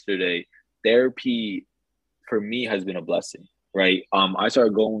about this yesterday. Therapy for me has been a blessing, right? I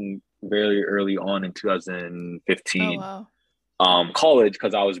started going very early on in 2015. Oh, wow. College,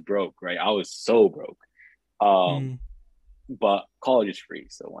 because I was broke, right? I was so broke. But college is free,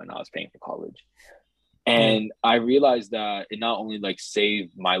 so why not? I was paying for college. And I realized that it not only like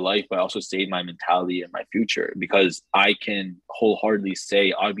saved my life, but also saved my mentality and my future, because I can wholeheartedly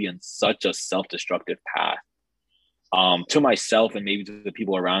say I'd be on such a self-destructive path to myself and maybe to the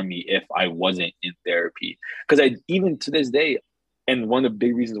people around me if I wasn't in therapy. Because even to this day, and one of the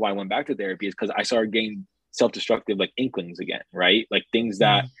big reasons why I went back to therapy is because I started getting self-destructive like inklings again, right? Like things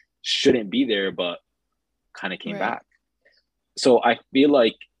that shouldn't be there, but kind of came back. So I feel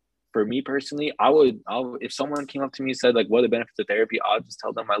like, for me personally, I would if someone came up to me and said like, what are the benefits of therapy, I'll just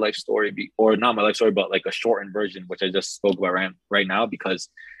tell them my life story, or not my life story, but like a shortened version, which I just spoke about right now, because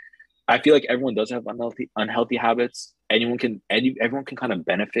I feel like everyone does have unhealthy habits. Everyone can kind of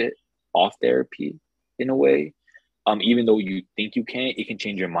benefit off therapy in a way. Even though you think you can't, it can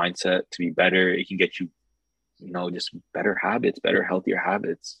change your mindset to be better. It can get you, just better habits, better, healthier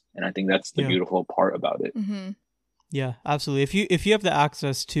habits. And I think that's the beautiful part about it. Yeah, absolutely. If you have the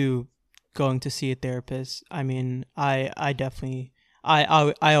access to going to see a therapist, I mean, I definitely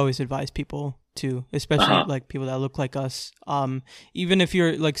I always advise people to, especially like people that look like us. Even if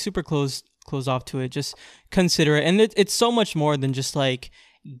you're like super closed off to it, just consider it. And it's so much more than just like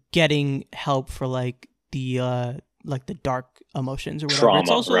getting help for like the dark emotions or whatever. Trauma, it's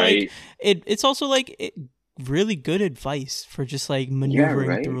also right? like it's also like really good advice for just like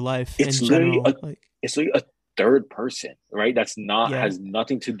maneuvering through life in general. It's like a third person, right? That's has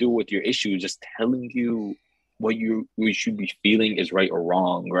nothing to do with your issue, just telling you what you should be feeling is right or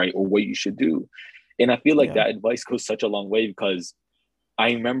wrong, right? Or what you should do. And I feel like that advice goes such a long way, because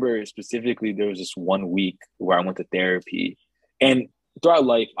I remember specifically there was this one week where I went to therapy, and throughout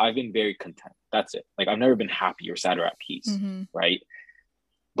life I've been very content. That's it. Like I've never been happy or sad or at peace, right?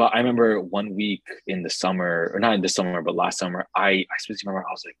 But I remember one week in the summer, or not in the summer, but last summer, I specifically remember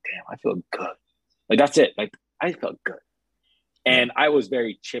I was like, damn, I feel good. Like that's it. Like I felt good. And I was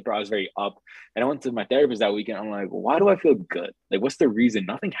very chipper. I was very up. And I went to my therapist that weekend. I'm like, why do I feel good? Like, what's the reason?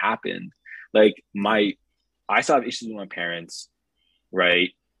 Nothing happened. Like I still have issues with my parents, right?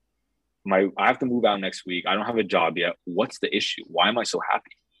 I have to move out next week. I don't have a job yet. What's the issue? Why am I so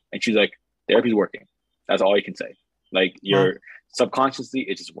happy? And she's like, therapy's working. That's all you can say. Like you're subconsciously,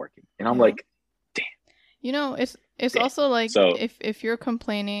 it's just working. And I'm like, damn. It's also like, so, if you're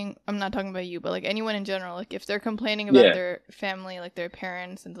complaining, I'm not talking about you, but like anyone in general, like if they're complaining about their family, like their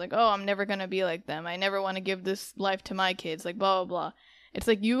parents, and it's like, oh, I'm never going to be like them. I never want to give this life to my kids, like blah, blah, blah. it's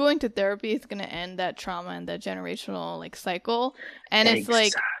like you going to therapy is going to end that trauma and that generational like cycle. And it's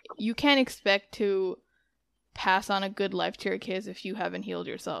like you can't expect to pass on a good life to your kids if you haven't healed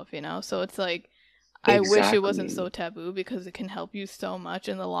yourself, you know? So it's like I wish it wasn't so taboo, because it can help you so much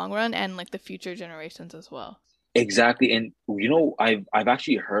in the long run and like the future generations as well. Exactly. And you know, I've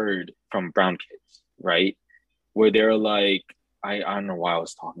actually heard from brown kids, right? Where they're like, I don't know why I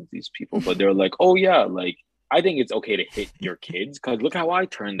was talking to these people, but they're like, oh yeah, like I think it's okay to hit your kids because look how I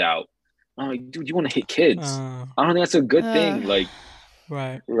turned out. I'm like, dude, you want to hit kids? I don't think that's a good thing. Like,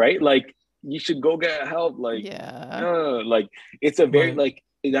 right? Like, you should go get help. Like, like it's a very like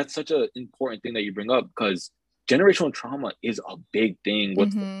that's such an important thing that you bring up, because generational trauma is a big thing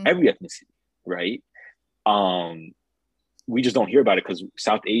with every ethnicity, right? We just don't hear about it because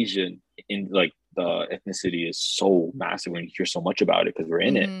South Asian in like the ethnicity is so massive when you hear so much about it because we're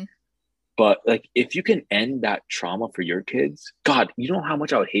in it. But like, if you can end that trauma for your kids, God, you know how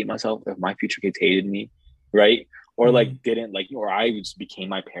much I would hate myself if my future kids hated me, right? Or like didn't like, or I just became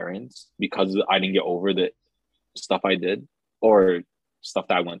my parents because I didn't get over the stuff I did or stuff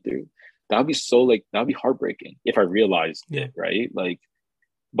that I went through. That would be so like, that would be heartbreaking if I realized it, right? Like,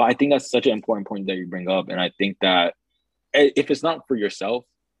 but I think that's such an important point that you bring up. And I think that if it's not for yourself,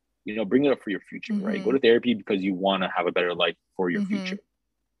 you know, bring it up for your future, right? Go to therapy because you want to have a better life for your future,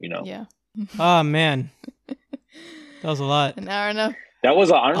 you know? Yeah. Oh, man. That was a lot. An hour enough. That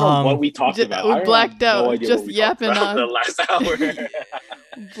was, I don't know what we talked about. We blacked out. No just yapping on. The last hour.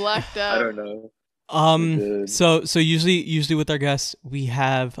 Blacked out. I don't know. So usually with our guests, we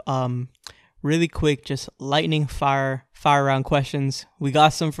have really quick, just lightning fire round questions. We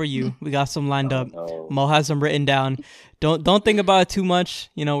got some for you. We got some lined up. No. Mo has them written down. Don't think about it too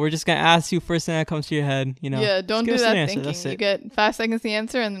much. You know, we're just gonna ask you first thing that comes to your head. You know, yeah, don't do that thinking. You get 5 seconds to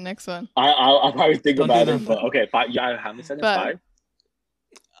answer, and the next one. I'll probably think about it. But okay, 5. Yeah, how many seconds?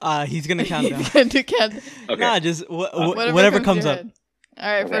 5. He's gonna count down. He's going to count. Okay. Nah, just whatever comes up.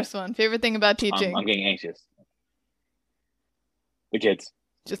 All right, first one. Favorite thing about teaching? I'm getting anxious. The kids.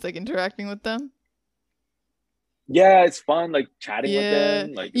 Just like interacting with them. Yeah, it's fun, like chatting with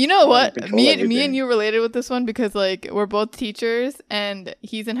them. Like, you know what? Me and you related with this one because like we're both teachers, and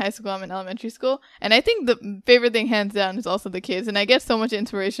he's in high school, I'm in elementary school, and I think the favorite thing hands down is also the kids, and I get so much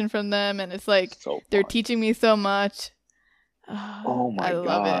inspiration from them, and it's like they're teaching me so much. Oh my God!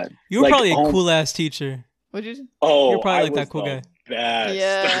 Love it. You were like, probably a cool ass teacher. What'd you? Oh, you're probably like that cool guy. Best.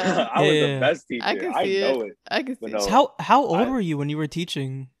 Yeah, I was the best teacher. I can see it. I can see it. So how old were you when you were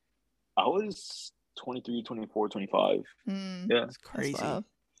teaching? I was 23, 24, 25. Yeah, that's crazy.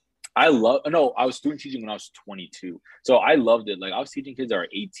 I was student teaching when I was 22. So I loved it. Like I was teaching kids that are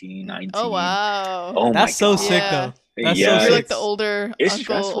 18, 19. Oh wow. Oh that's so sick though. That's so sick. You're like the older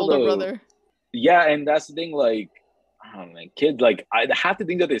uncle, older brother. Yeah, and that's the thing, like I don't know, man, kids, like half the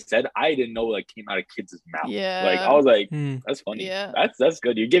things that they said, I didn't know like came out of kids' mouth. Yeah. Like I was like, that's funny. Yeah. That's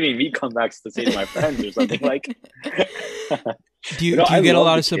good. You're giving me comebacks to say to my friends or something like. Do you get a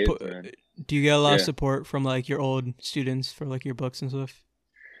lot of support? Do you get a lot of support from like your old students for like your books and stuff?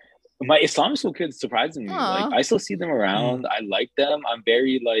 My Islamic school kids, surprisingly, like I still see them around. I like them. I'm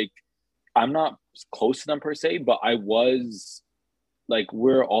very like, I'm not close to them per se, but I was like,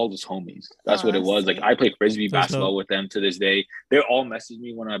 we're all just homies. That's what it was. Like I play frisbee basketball with them to this day. They all message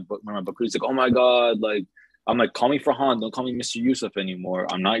me when my book is like, oh my God, like I'm like, call me Farhan, don't call me Mr. Yusuf anymore.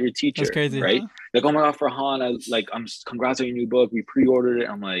 I'm not your teacher. That's crazy, right? Like, oh my God, Farhan, I'm congrats on your new book. We pre-ordered it.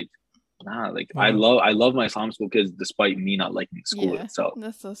 I'm like, nah, like I love my Islamic school kids despite me not liking school itself.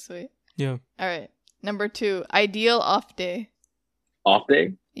 That's so sweet. Yeah. All right. Number 2, ideal off day. Off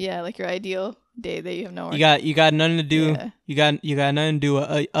day? Yeah, like your ideal day that you have no work. You got nothing to do. Yeah. You got nothing to do.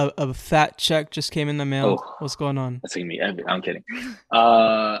 A fat check just came in the mail. Oh, what's going on? That's taking me. I'm kidding.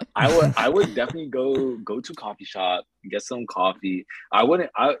 I would definitely go to a coffee shop, get some coffee.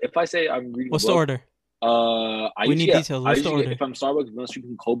 If I say I'm reading. What's the order? We need details. What's the order? If I'm Starbucks, I'm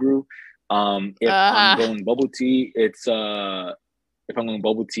drinking cold brew. If I'm going bubble tea, it's if I'm going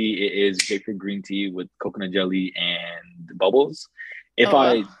bubble tea, it is grapefruit green tea with coconut jelly and bubbles. If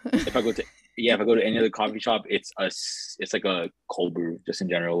I go to any other coffee shop, it's like a cold brew just in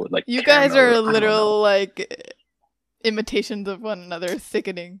general. Like you guys are literal like imitations of one another.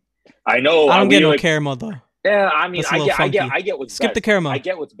 Sickening. I know. I don't get no caramel though. Yeah, I mean, I get what's skip best. The caramel. I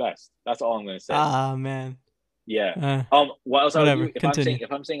get what's best. That's all I'm gonna say. Ah man. Yeah. What else? Whatever. If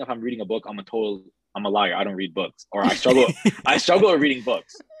I'm reading a book, I'm a liar. I don't read books, or I struggle with reading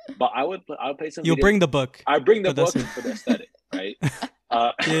books. But I'll play some. You'll bring the book. I bring the book for the aesthetic, right?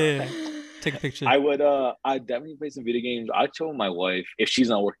 Yeah. Take a picture. I'd definitely play some video games. I'll chill with my wife if she's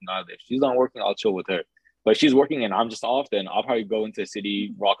not working either. If she's not working, I'll chill with her. But she's working and I'm just off. Then I'll probably go into the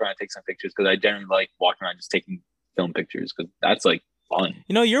city, walk around, take some pictures because I generally like walking around just taking film pictures because that's like fun.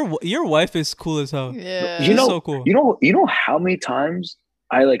 You know, your wife is cool as hell. Yeah, you know, so cool. You know how many times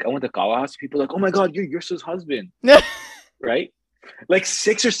I went to Kawa House. People are like, oh my god, you're Yusha's husband, right? Like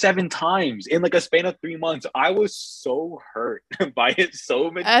 6 or 7 times in like a span of 3 months. I was so hurt by it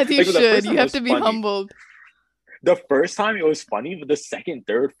so many. As you should. You have to be humbled. The first time it was funny, but the second,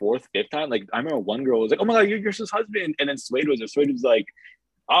 third, fourth, fifth time, like I remember one girl was like, "Oh my god, you're Yusha's husband," and then Suede was like,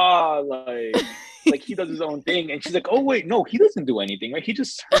 like he does his own thing, and she's like, "Oh wait, no, he doesn't do anything, right? He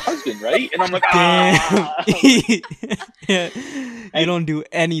just her husband, right?" And I'm like, yeah, you don't do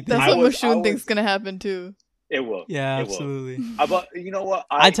anything. That's what Mashun thinks gonna happen too. It will. Yeah, it absolutely. Will. But you know what?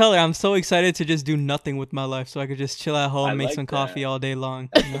 I tell her I'm so excited to just do nothing with my life, so I could just chill at home, make some coffee all day long.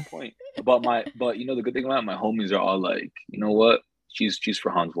 That's the point. But you know the good thing about it, my homies are all like, you know what? She's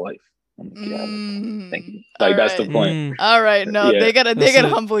Farhan's wife. I'm like, yeah, thank you. Like that's the point. All right, no, they gotta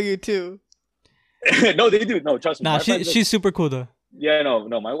humble you too. No, they do. No, trust me. Nah, she's super cool though. Yeah, no,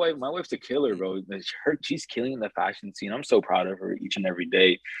 my wife's a killer, bro. She's killing the fashion scene. I'm so proud of her each and every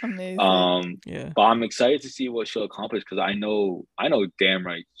day. Amazing. Yeah. But I'm excited to see what she'll accomplish because I know damn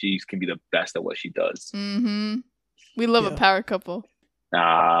right she can be the best at what she does. Mm-hmm. We love a power couple.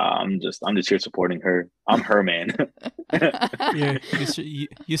 Nah, I'm just here supporting her. I'm her man. Yeah,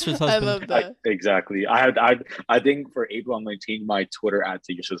 Yusra's husband. I love that. Exactly. I think for April I'm going to change my Twitter ad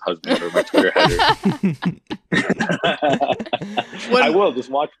to Yusra's husband or my Twitter header. I will just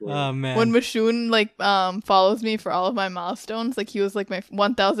watch for it. Oh man. When Mashun follows me for all of my milestones, like he was like my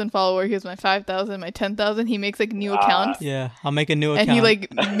 1,000 follower, he was my 5,000, my 10,000. He makes like new accounts. Yeah, I'll make a new account. And he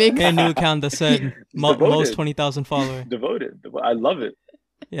like makes a new account that said most 20,000 followers. Devoted. I love it.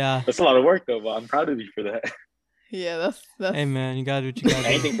 Yeah. That's a lot of work though, but I'm proud of you for that. Yeah, that's Hey man, you gotta do what you gotta do.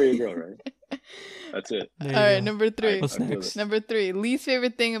 Anything for your girl, right? That's it. All right, number 3. What's next? Number 3. Least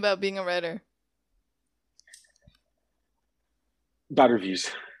favorite thing about being a writer. Bad reviews.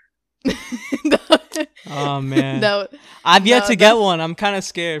 Oh man. I've yet to get one. I'm kind of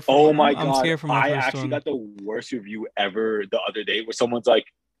scared. Oh my god. I'm scared for my first one. I actually got the worst review ever the other day where someone's like,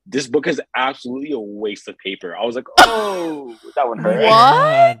 this book is absolutely a waste of paper. I was like, oh, that one hurt.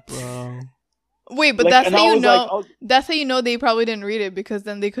 What? Bro. Wait, but that's how you know. That's how you know they probably didn't read it because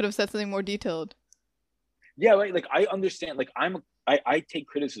then they could have said something more detailed. Yeah, right. Like I understand. Like I take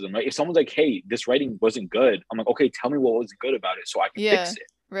criticism. Right. If someone's like, "Hey, this writing wasn't good," I'm like, "Okay, tell me what was good about it so I can fix it."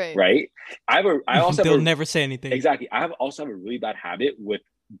 Right. Right. They'll never say anything. Exactly. I also have a really bad habit with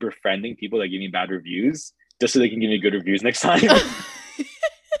befriending people that give me bad reviews just so they can give me good reviews next time.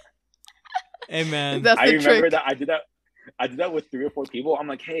 Hey man, I remember that I did that with 3 or 4 people. I'm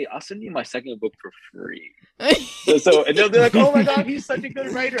like, hey, I'll send you my second book for free. so and they'll be like, oh my god, he's such a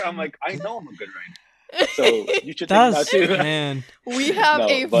good writer. I'm like, I know I'm a good writer. So you should think that too. Man, we have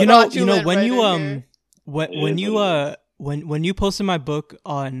a you know when you posted my book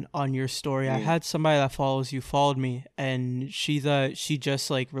on your story, I had somebody that followed me, and she just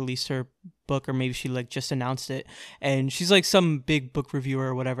like released her book, or maybe she like just announced it, and she's like some big book reviewer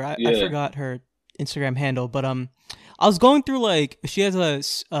or whatever. I forgot her Instagram handle, but I was going through like she has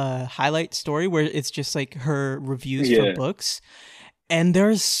a highlight story where it's just like her reviews for books, and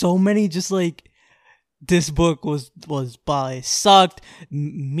there's so many just like this book was sucked,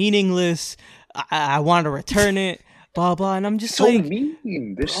 meaningless. I wanted to return it. Blah blah, and I'm just so like,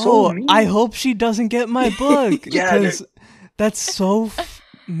 mean. They're so mean. I hope she doesn't get my book because that's so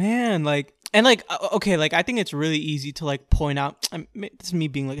man. Like, and like, okay, like I think it's really easy to like point out. This is me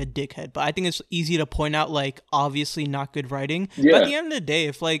being like a dickhead, but I think it's easy to point out like obviously not good writing. Yeah. But at the end of the day,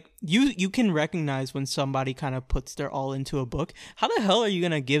 if like you can recognize when somebody kind of puts their all into a book, how the hell are you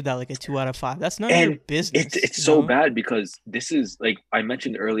gonna give that like a 2 out of 5? That's none of your business. It's so bad because this is like I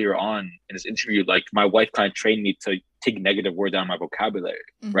mentioned earlier on in this interview. Like my wife kind of trained me to take negative words out of my vocabulary,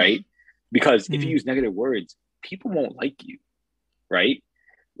 right? Because if you use negative words, people won't like you, right?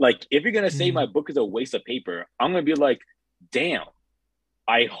 Like, if you're going to say my book is a waste of paper, I'm going to be like, damn,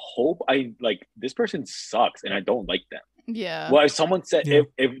 I hope this person sucks and I don't like them. Yeah. Well, if someone said,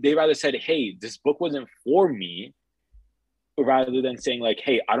 if they rather said, hey, this book wasn't for me, rather than saying like,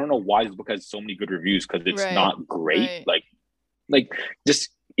 hey, I don't know why this book has so many good reviews because it's not great. Right. Like, just,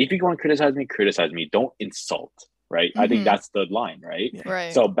 if you want to criticize me. Don't insult, right? I think that's the line, right?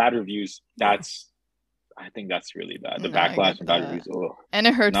 Right. So bad reviews, I think that's really bad. The backlash and bad reviews. And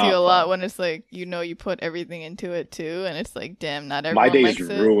it hurts you a lot when it's like, you put everything into it too. And it's like, damn, not everyone likes it. My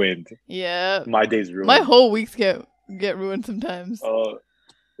day's ruined. Yeah. My day's ruined. My whole weeks get ruined sometimes. Oh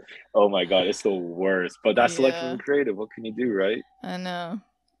my God. It's the worst. But that's selection and creative. What can you do, right? I know.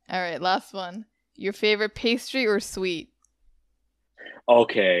 All right. Last one. Your favorite pastry or sweet?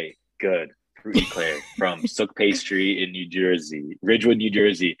 Okay, good. Fruit eclair from Sook Pastry in New Jersey, Ridgewood, New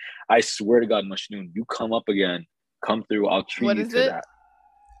Jersey. I swear to God, Mashnoon, you come up again, come through. I'll treat you to that.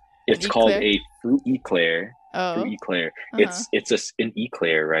 It's called a fruit eclair. Oh. Fruit eclair. It's an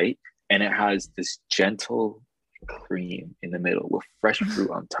eclair, right? And it has this gentle cream in the middle with fresh fruit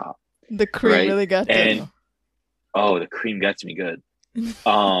on top. The cream really got you. And the cream gets me good.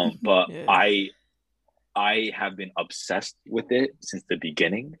 But yeah. I have been obsessed with it since the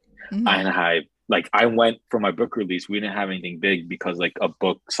beginning. Mm-hmm. And I went for my book release. We didn't have anything big because like a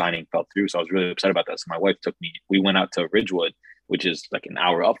book signing fell through. So I was really upset about that. So my wife we went out to Ridgewood, which is like an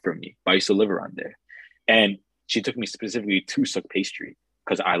hour up from me, but I used to live around there. And she took me specifically to Sook Pastry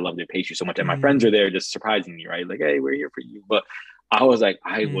because I love their pastry so much. And my friends are there just surprising me, right? Like, hey, we're here for you. But I was like,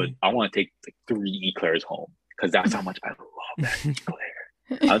 I want to take like 3 eclairs home because that's how much I love that eclair.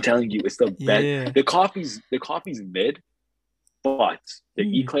 I'm telling you, it's the best. Yeah. The coffee's mid, but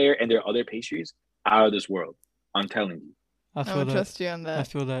the eclair and their other pastries out of this world. I'm telling you. I would trust you on that. I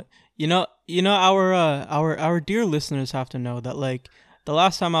feel that. You know, our dear listeners have to know that like the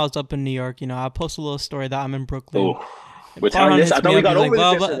last time I was up in New York, you know, I posted a little story that I'm in Brooklyn. Oh, we're telling this. I thought we got over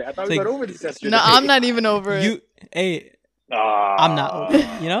this yesterday. I thought we got over this yesterday. No, I'm not even over it. I'm not over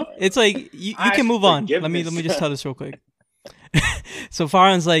it. You know, it's like you can move on. Let me just tell this real quick. So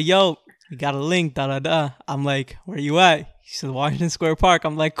Farhan's like, yo, you got a link, I'm like, where you at? He said, Washington Square Park.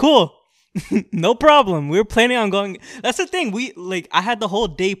 I'm like, cool. No problem. We were planning on going. That's the thing. I had the whole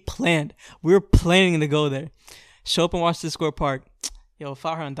day planned. We were planning to go there. Show up in Washington Square Park. Yo,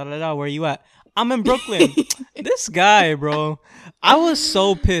 Farhan, where you at? I'm in Brooklyn. This guy, bro. I was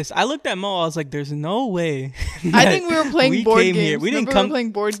so pissed. I looked at Mo. I was like, there's no way. I think we were playing board games. Here. We were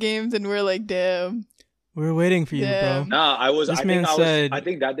playing board games and we were like, damn. We were waiting for you, bro. Nah, I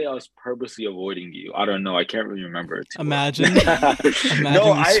think that day I was purposely avoiding you. I don't know. I can't really remember it. Imagine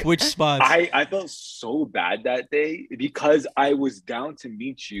we switched spots. I felt so bad that day because I was down to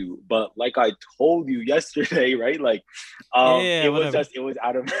meet you, but like I told you yesterday, right? Like, it was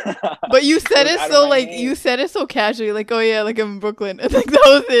out of. But you said it so like you said it so casually, like, oh yeah, like I'm in Brooklyn. Like that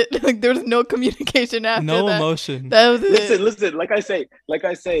was it. Like there was no communication after that. No emotion. That was it. Listen. Like I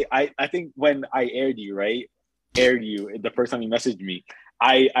say, I think when I aired you the first time you messaged me,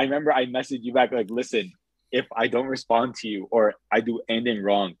 I remember I messaged you back like, listen, if I don't respond to you or I do anything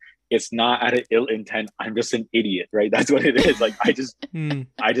wrong, it's not out of ill intent. I'm just an idiot, right? That's what it is. Like I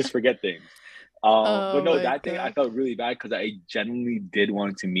just forget things. But no, that day I felt really bad because I genuinely did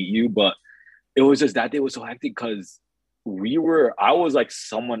want to meet you, but it was just that day was so hectic because I was like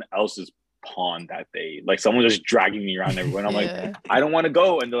someone else's pawn that day. Like someone just dragging me around everywhere. And I'm like, I don't want to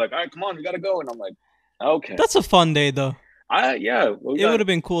go. And they're like, all right, come on, we gotta go. And I'm like, okay. That's a fun day though. Well, it would have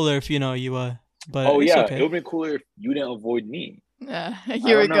been cooler if you but okay. It would have been cooler if you didn't avoid me.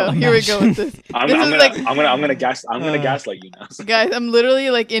 Here we go with this. I'm gonna gaslight you now. Guys, I'm literally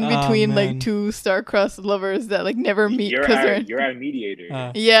like in between like two star-crossed lovers that like never meet because you're our mediator.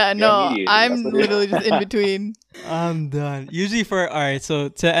 I'm literally just in between. I'm done. Usually so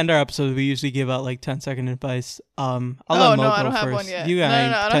to end our episode, we usually give out like 10-second advice. I'll let Mo go I don't first. have one yet. You got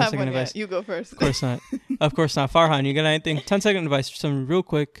I don't have one yet. You go first. Of course not. Of course not. Farhan, you got anything? 10-second advice, something real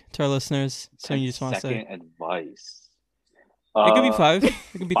quick to our listeners. Something you just want to say. 10-second advice. It could be 5. It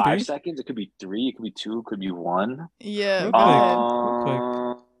could be 5 seconds. It could be 3. It could be 2. It could be 1. Yeah.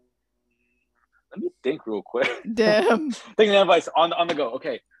 Let me think real quick. Damn. Thinking advice on the go.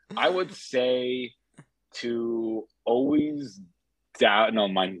 Okay, I would say to always doubt. No,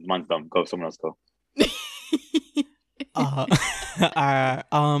 mine's dumb. Go. Someone else go. I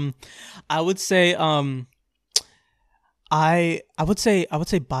would say I would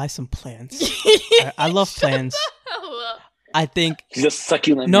say buy some plants. I love plants. I think he's a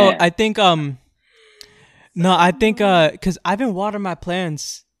succulent man. I think because I've been watering my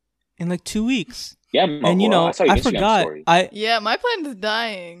plants in like 2 weeks. Yeah, and I forgot. My plant is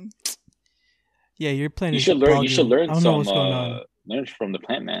dying. Yeah, your plant. You should learn. You should learn learn from the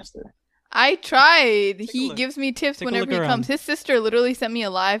plant master. I tried. He gives me tips whenever he comes. His sister literally sent me a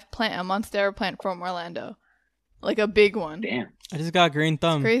live plant, a Monstera plant from Orlando, like a big one. Damn. I just got a green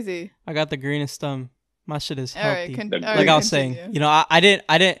thumb. It's crazy. I got the greenest thumb. My shit is healthy. I was saying, I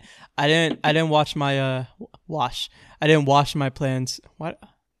didn't wash my I didn't wash my plants. What?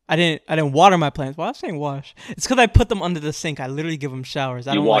 I didn't water my plants. Why am I saying wash? It's because I put them under the sink. I literally give them showers.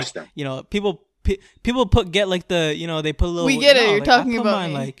 I don't wash them. People get like the they put a little. We get it. You're talking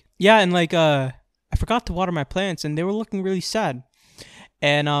about me. I forgot to water my plants and they were looking really sad.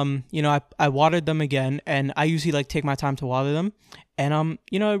 And I watered them again, and I usually like take my time to water them, and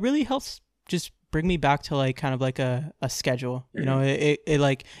it really helps just bring me back to like kind of like a schedule. You know, it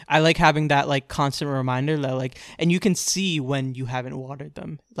like, I like having that like constant reminder that like, and you can see when you haven't watered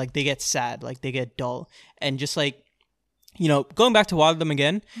them, like they get sad, like they get dull, and just like, you know, going back to water them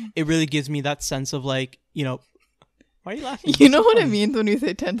again, it really gives me that sense of like, you know, why are you laughing? You know what it means when you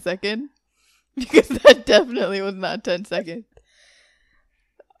say 10 seconds? Because that definitely was not 10 seconds.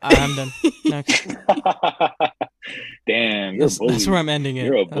 I'm done. Next. Damn, that's where I'm ending it.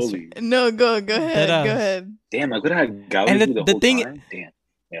 You're a bully. No, go ahead. Go ahead. Damn, I could have gouged you the whole time. Damn.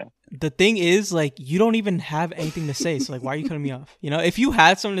 Yeah. The thing is, like, you don't even have anything to say. So, like, why are you cutting me off? You know, if you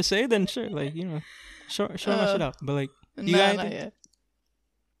had something to say, then sure, like, you know, show my shit out. But like, you got anything? Not yet.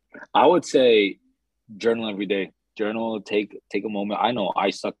 I would say journal every day. Journal. Take a moment. I know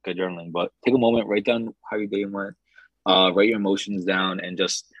I suck at journaling, but take a moment. Write down how your day went. Write your emotions down and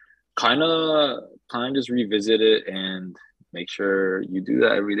just kind of just revisit it and make sure you do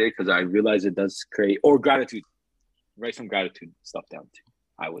that every day, because I realize it does create, or gratitude. Write some gratitude stuff down too.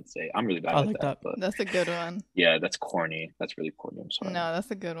 I would say I'm really bad at that. But that's a good one. Yeah, that's corny. That's really corny. I'm sorry. No,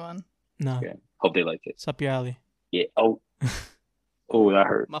 that's a good one. No. Yeah. Hope they like it. It's up your alley. Yeah. Oh, that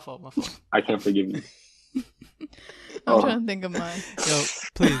hurt. My fault. I can't forgive you. I'm trying to think of mine. Yo,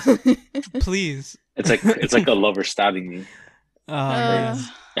 please. It's like a lover stabbing me. How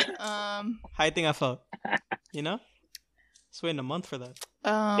do you think I felt? You know, just waiting a month for that.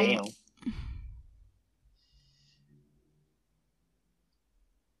 Damn.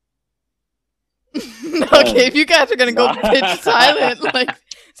 Okay, if you guys are gonna go pitch silent, like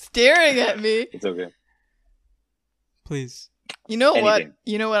staring at me, it's okay. Please. You know what?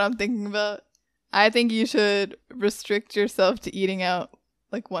 You know what I'm thinking about? I think you should restrict yourself to eating out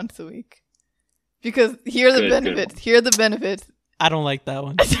like once a week. Because here are the benefits. Here are the benefits. I don't like that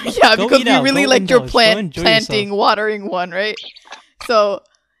one. Yeah, because you really like your planting, watering one, right? So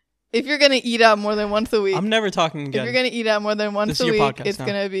if you're going to eat out more than once a week. I'm never talking again. If you're going to eat out more than once a week, it's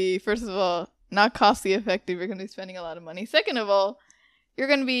going to be, first of all, not costly effective. You're going to be spending a lot of money. Second of all, you're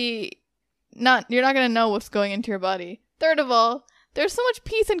not going to know what's going into your body. Third of all, there's so much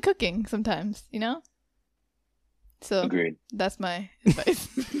peace in cooking sometimes, you know? So agreed. That's my advice.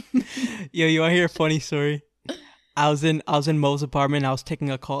 Yo, you want to hear a funny story? I was in Mo's apartment. I was taking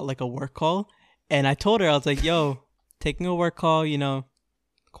a call, like a work call, and I told her, I was like, "Yo, taking a work call, you know,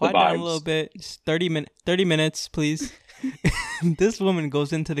 quiet down a little bit. Just 30 minutes, please." This woman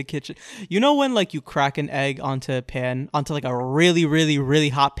goes into the kitchen. You know when like you crack an egg onto like a really, really, really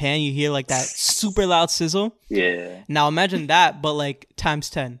hot pan, you hear like that super loud sizzle? Yeah. Now imagine that, but like times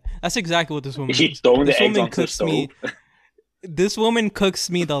 10. That's exactly what this woman She's throwing the eggs onto the stove. This woman cooks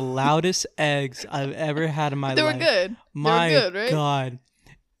me the loudest eggs I've ever had in my life. They were good. My they were good, right? God.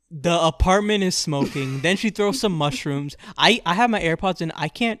 The apartment is smoking. Then she throws some mushrooms. I have my AirPods in. I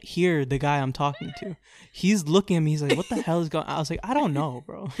can't hear the guy I'm talking to. He's looking at me. He's like, what the hell is going on? I was like, I don't know,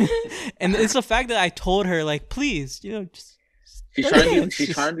 bro. And it's the fact that I told her, like, please, you know, just... She's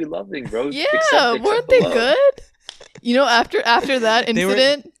trying to be loving, bro. Yeah, weren't they good? You know, after that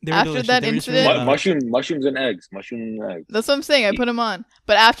incident, mushrooms and eggs. That's what I'm saying. I put him on,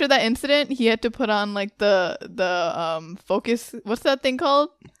 but after that incident, he had to put on like the focus. What's that thing called?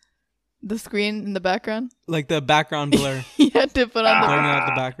 The screen in the background, like the background blur. He had to put on blurring out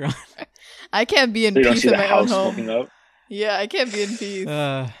the background. I can't be in peace in my own home. Yeah, I can't be in peace.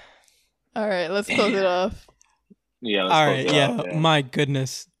 All right, let's close it off. Yeah. All right. Yeah. My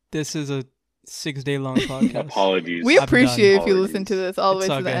goodness, this is a 6-day long podcast. Apologies. We appreciate if you listen to this all the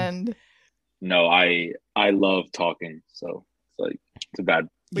way to the end. No, I love talking, so it's like it's a bad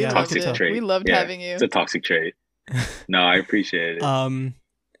toxic trait. We loved having you. It's a toxic trait. No, I appreciate it.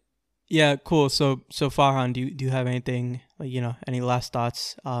 Yeah, cool. So Farhan, do you have anything, like, you know, any last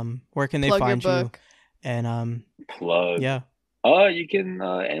thoughts? Where can they find you? And plug. Yeah. You can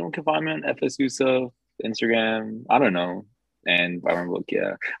anyone can find me on FSUSA, Instagram. I don't know. And I remember,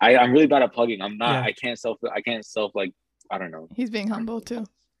 yeah, I'm really bad at plugging. I'm not. Yeah. I can't self. Like, I don't know. He's being humble too.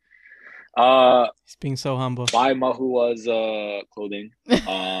 He's being so humble. Buy Mahua's clothing.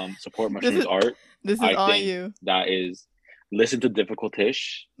 Support Mushrooms art. This is on you. That is, listen to Difficult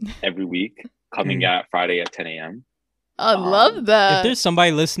Tish every week, coming at Friday at 10 a.m. I love that. If there's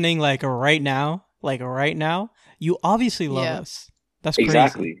somebody listening like right now, you obviously love us. That's crazy.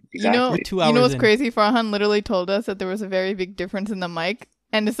 Exactly. You know what's crazy? Farhan literally told us that there was a very big difference in the mic.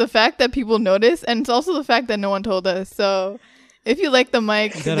 And it's the fact that people notice. And it's also the fact that no one told us. So if you like the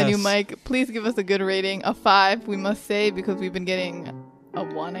mic, the new mic, please give us a good rating. A 5, we must say, because we've been getting a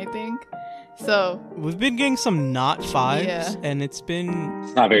 1, I think. So we've been getting some not 5s. And it's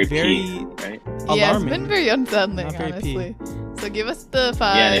not very peak, right? Alarming. Yeah, it's been very unsettling, honestly. So give us the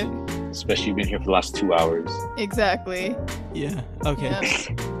 5. Yeah, especially being here for the last 2 hours. Exactly. Yeah. Okay.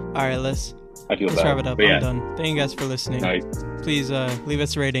 Yeah. All right, let's wrap it up. But I'm done. Thank you guys for listening. Nice. Please leave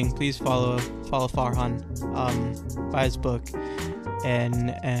us a rating. Please follow Farhan, buy his book,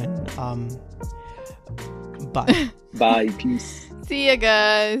 and bye. Bye. Peace. See ya,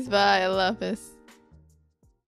 guys. Bye. Allah Hafiz.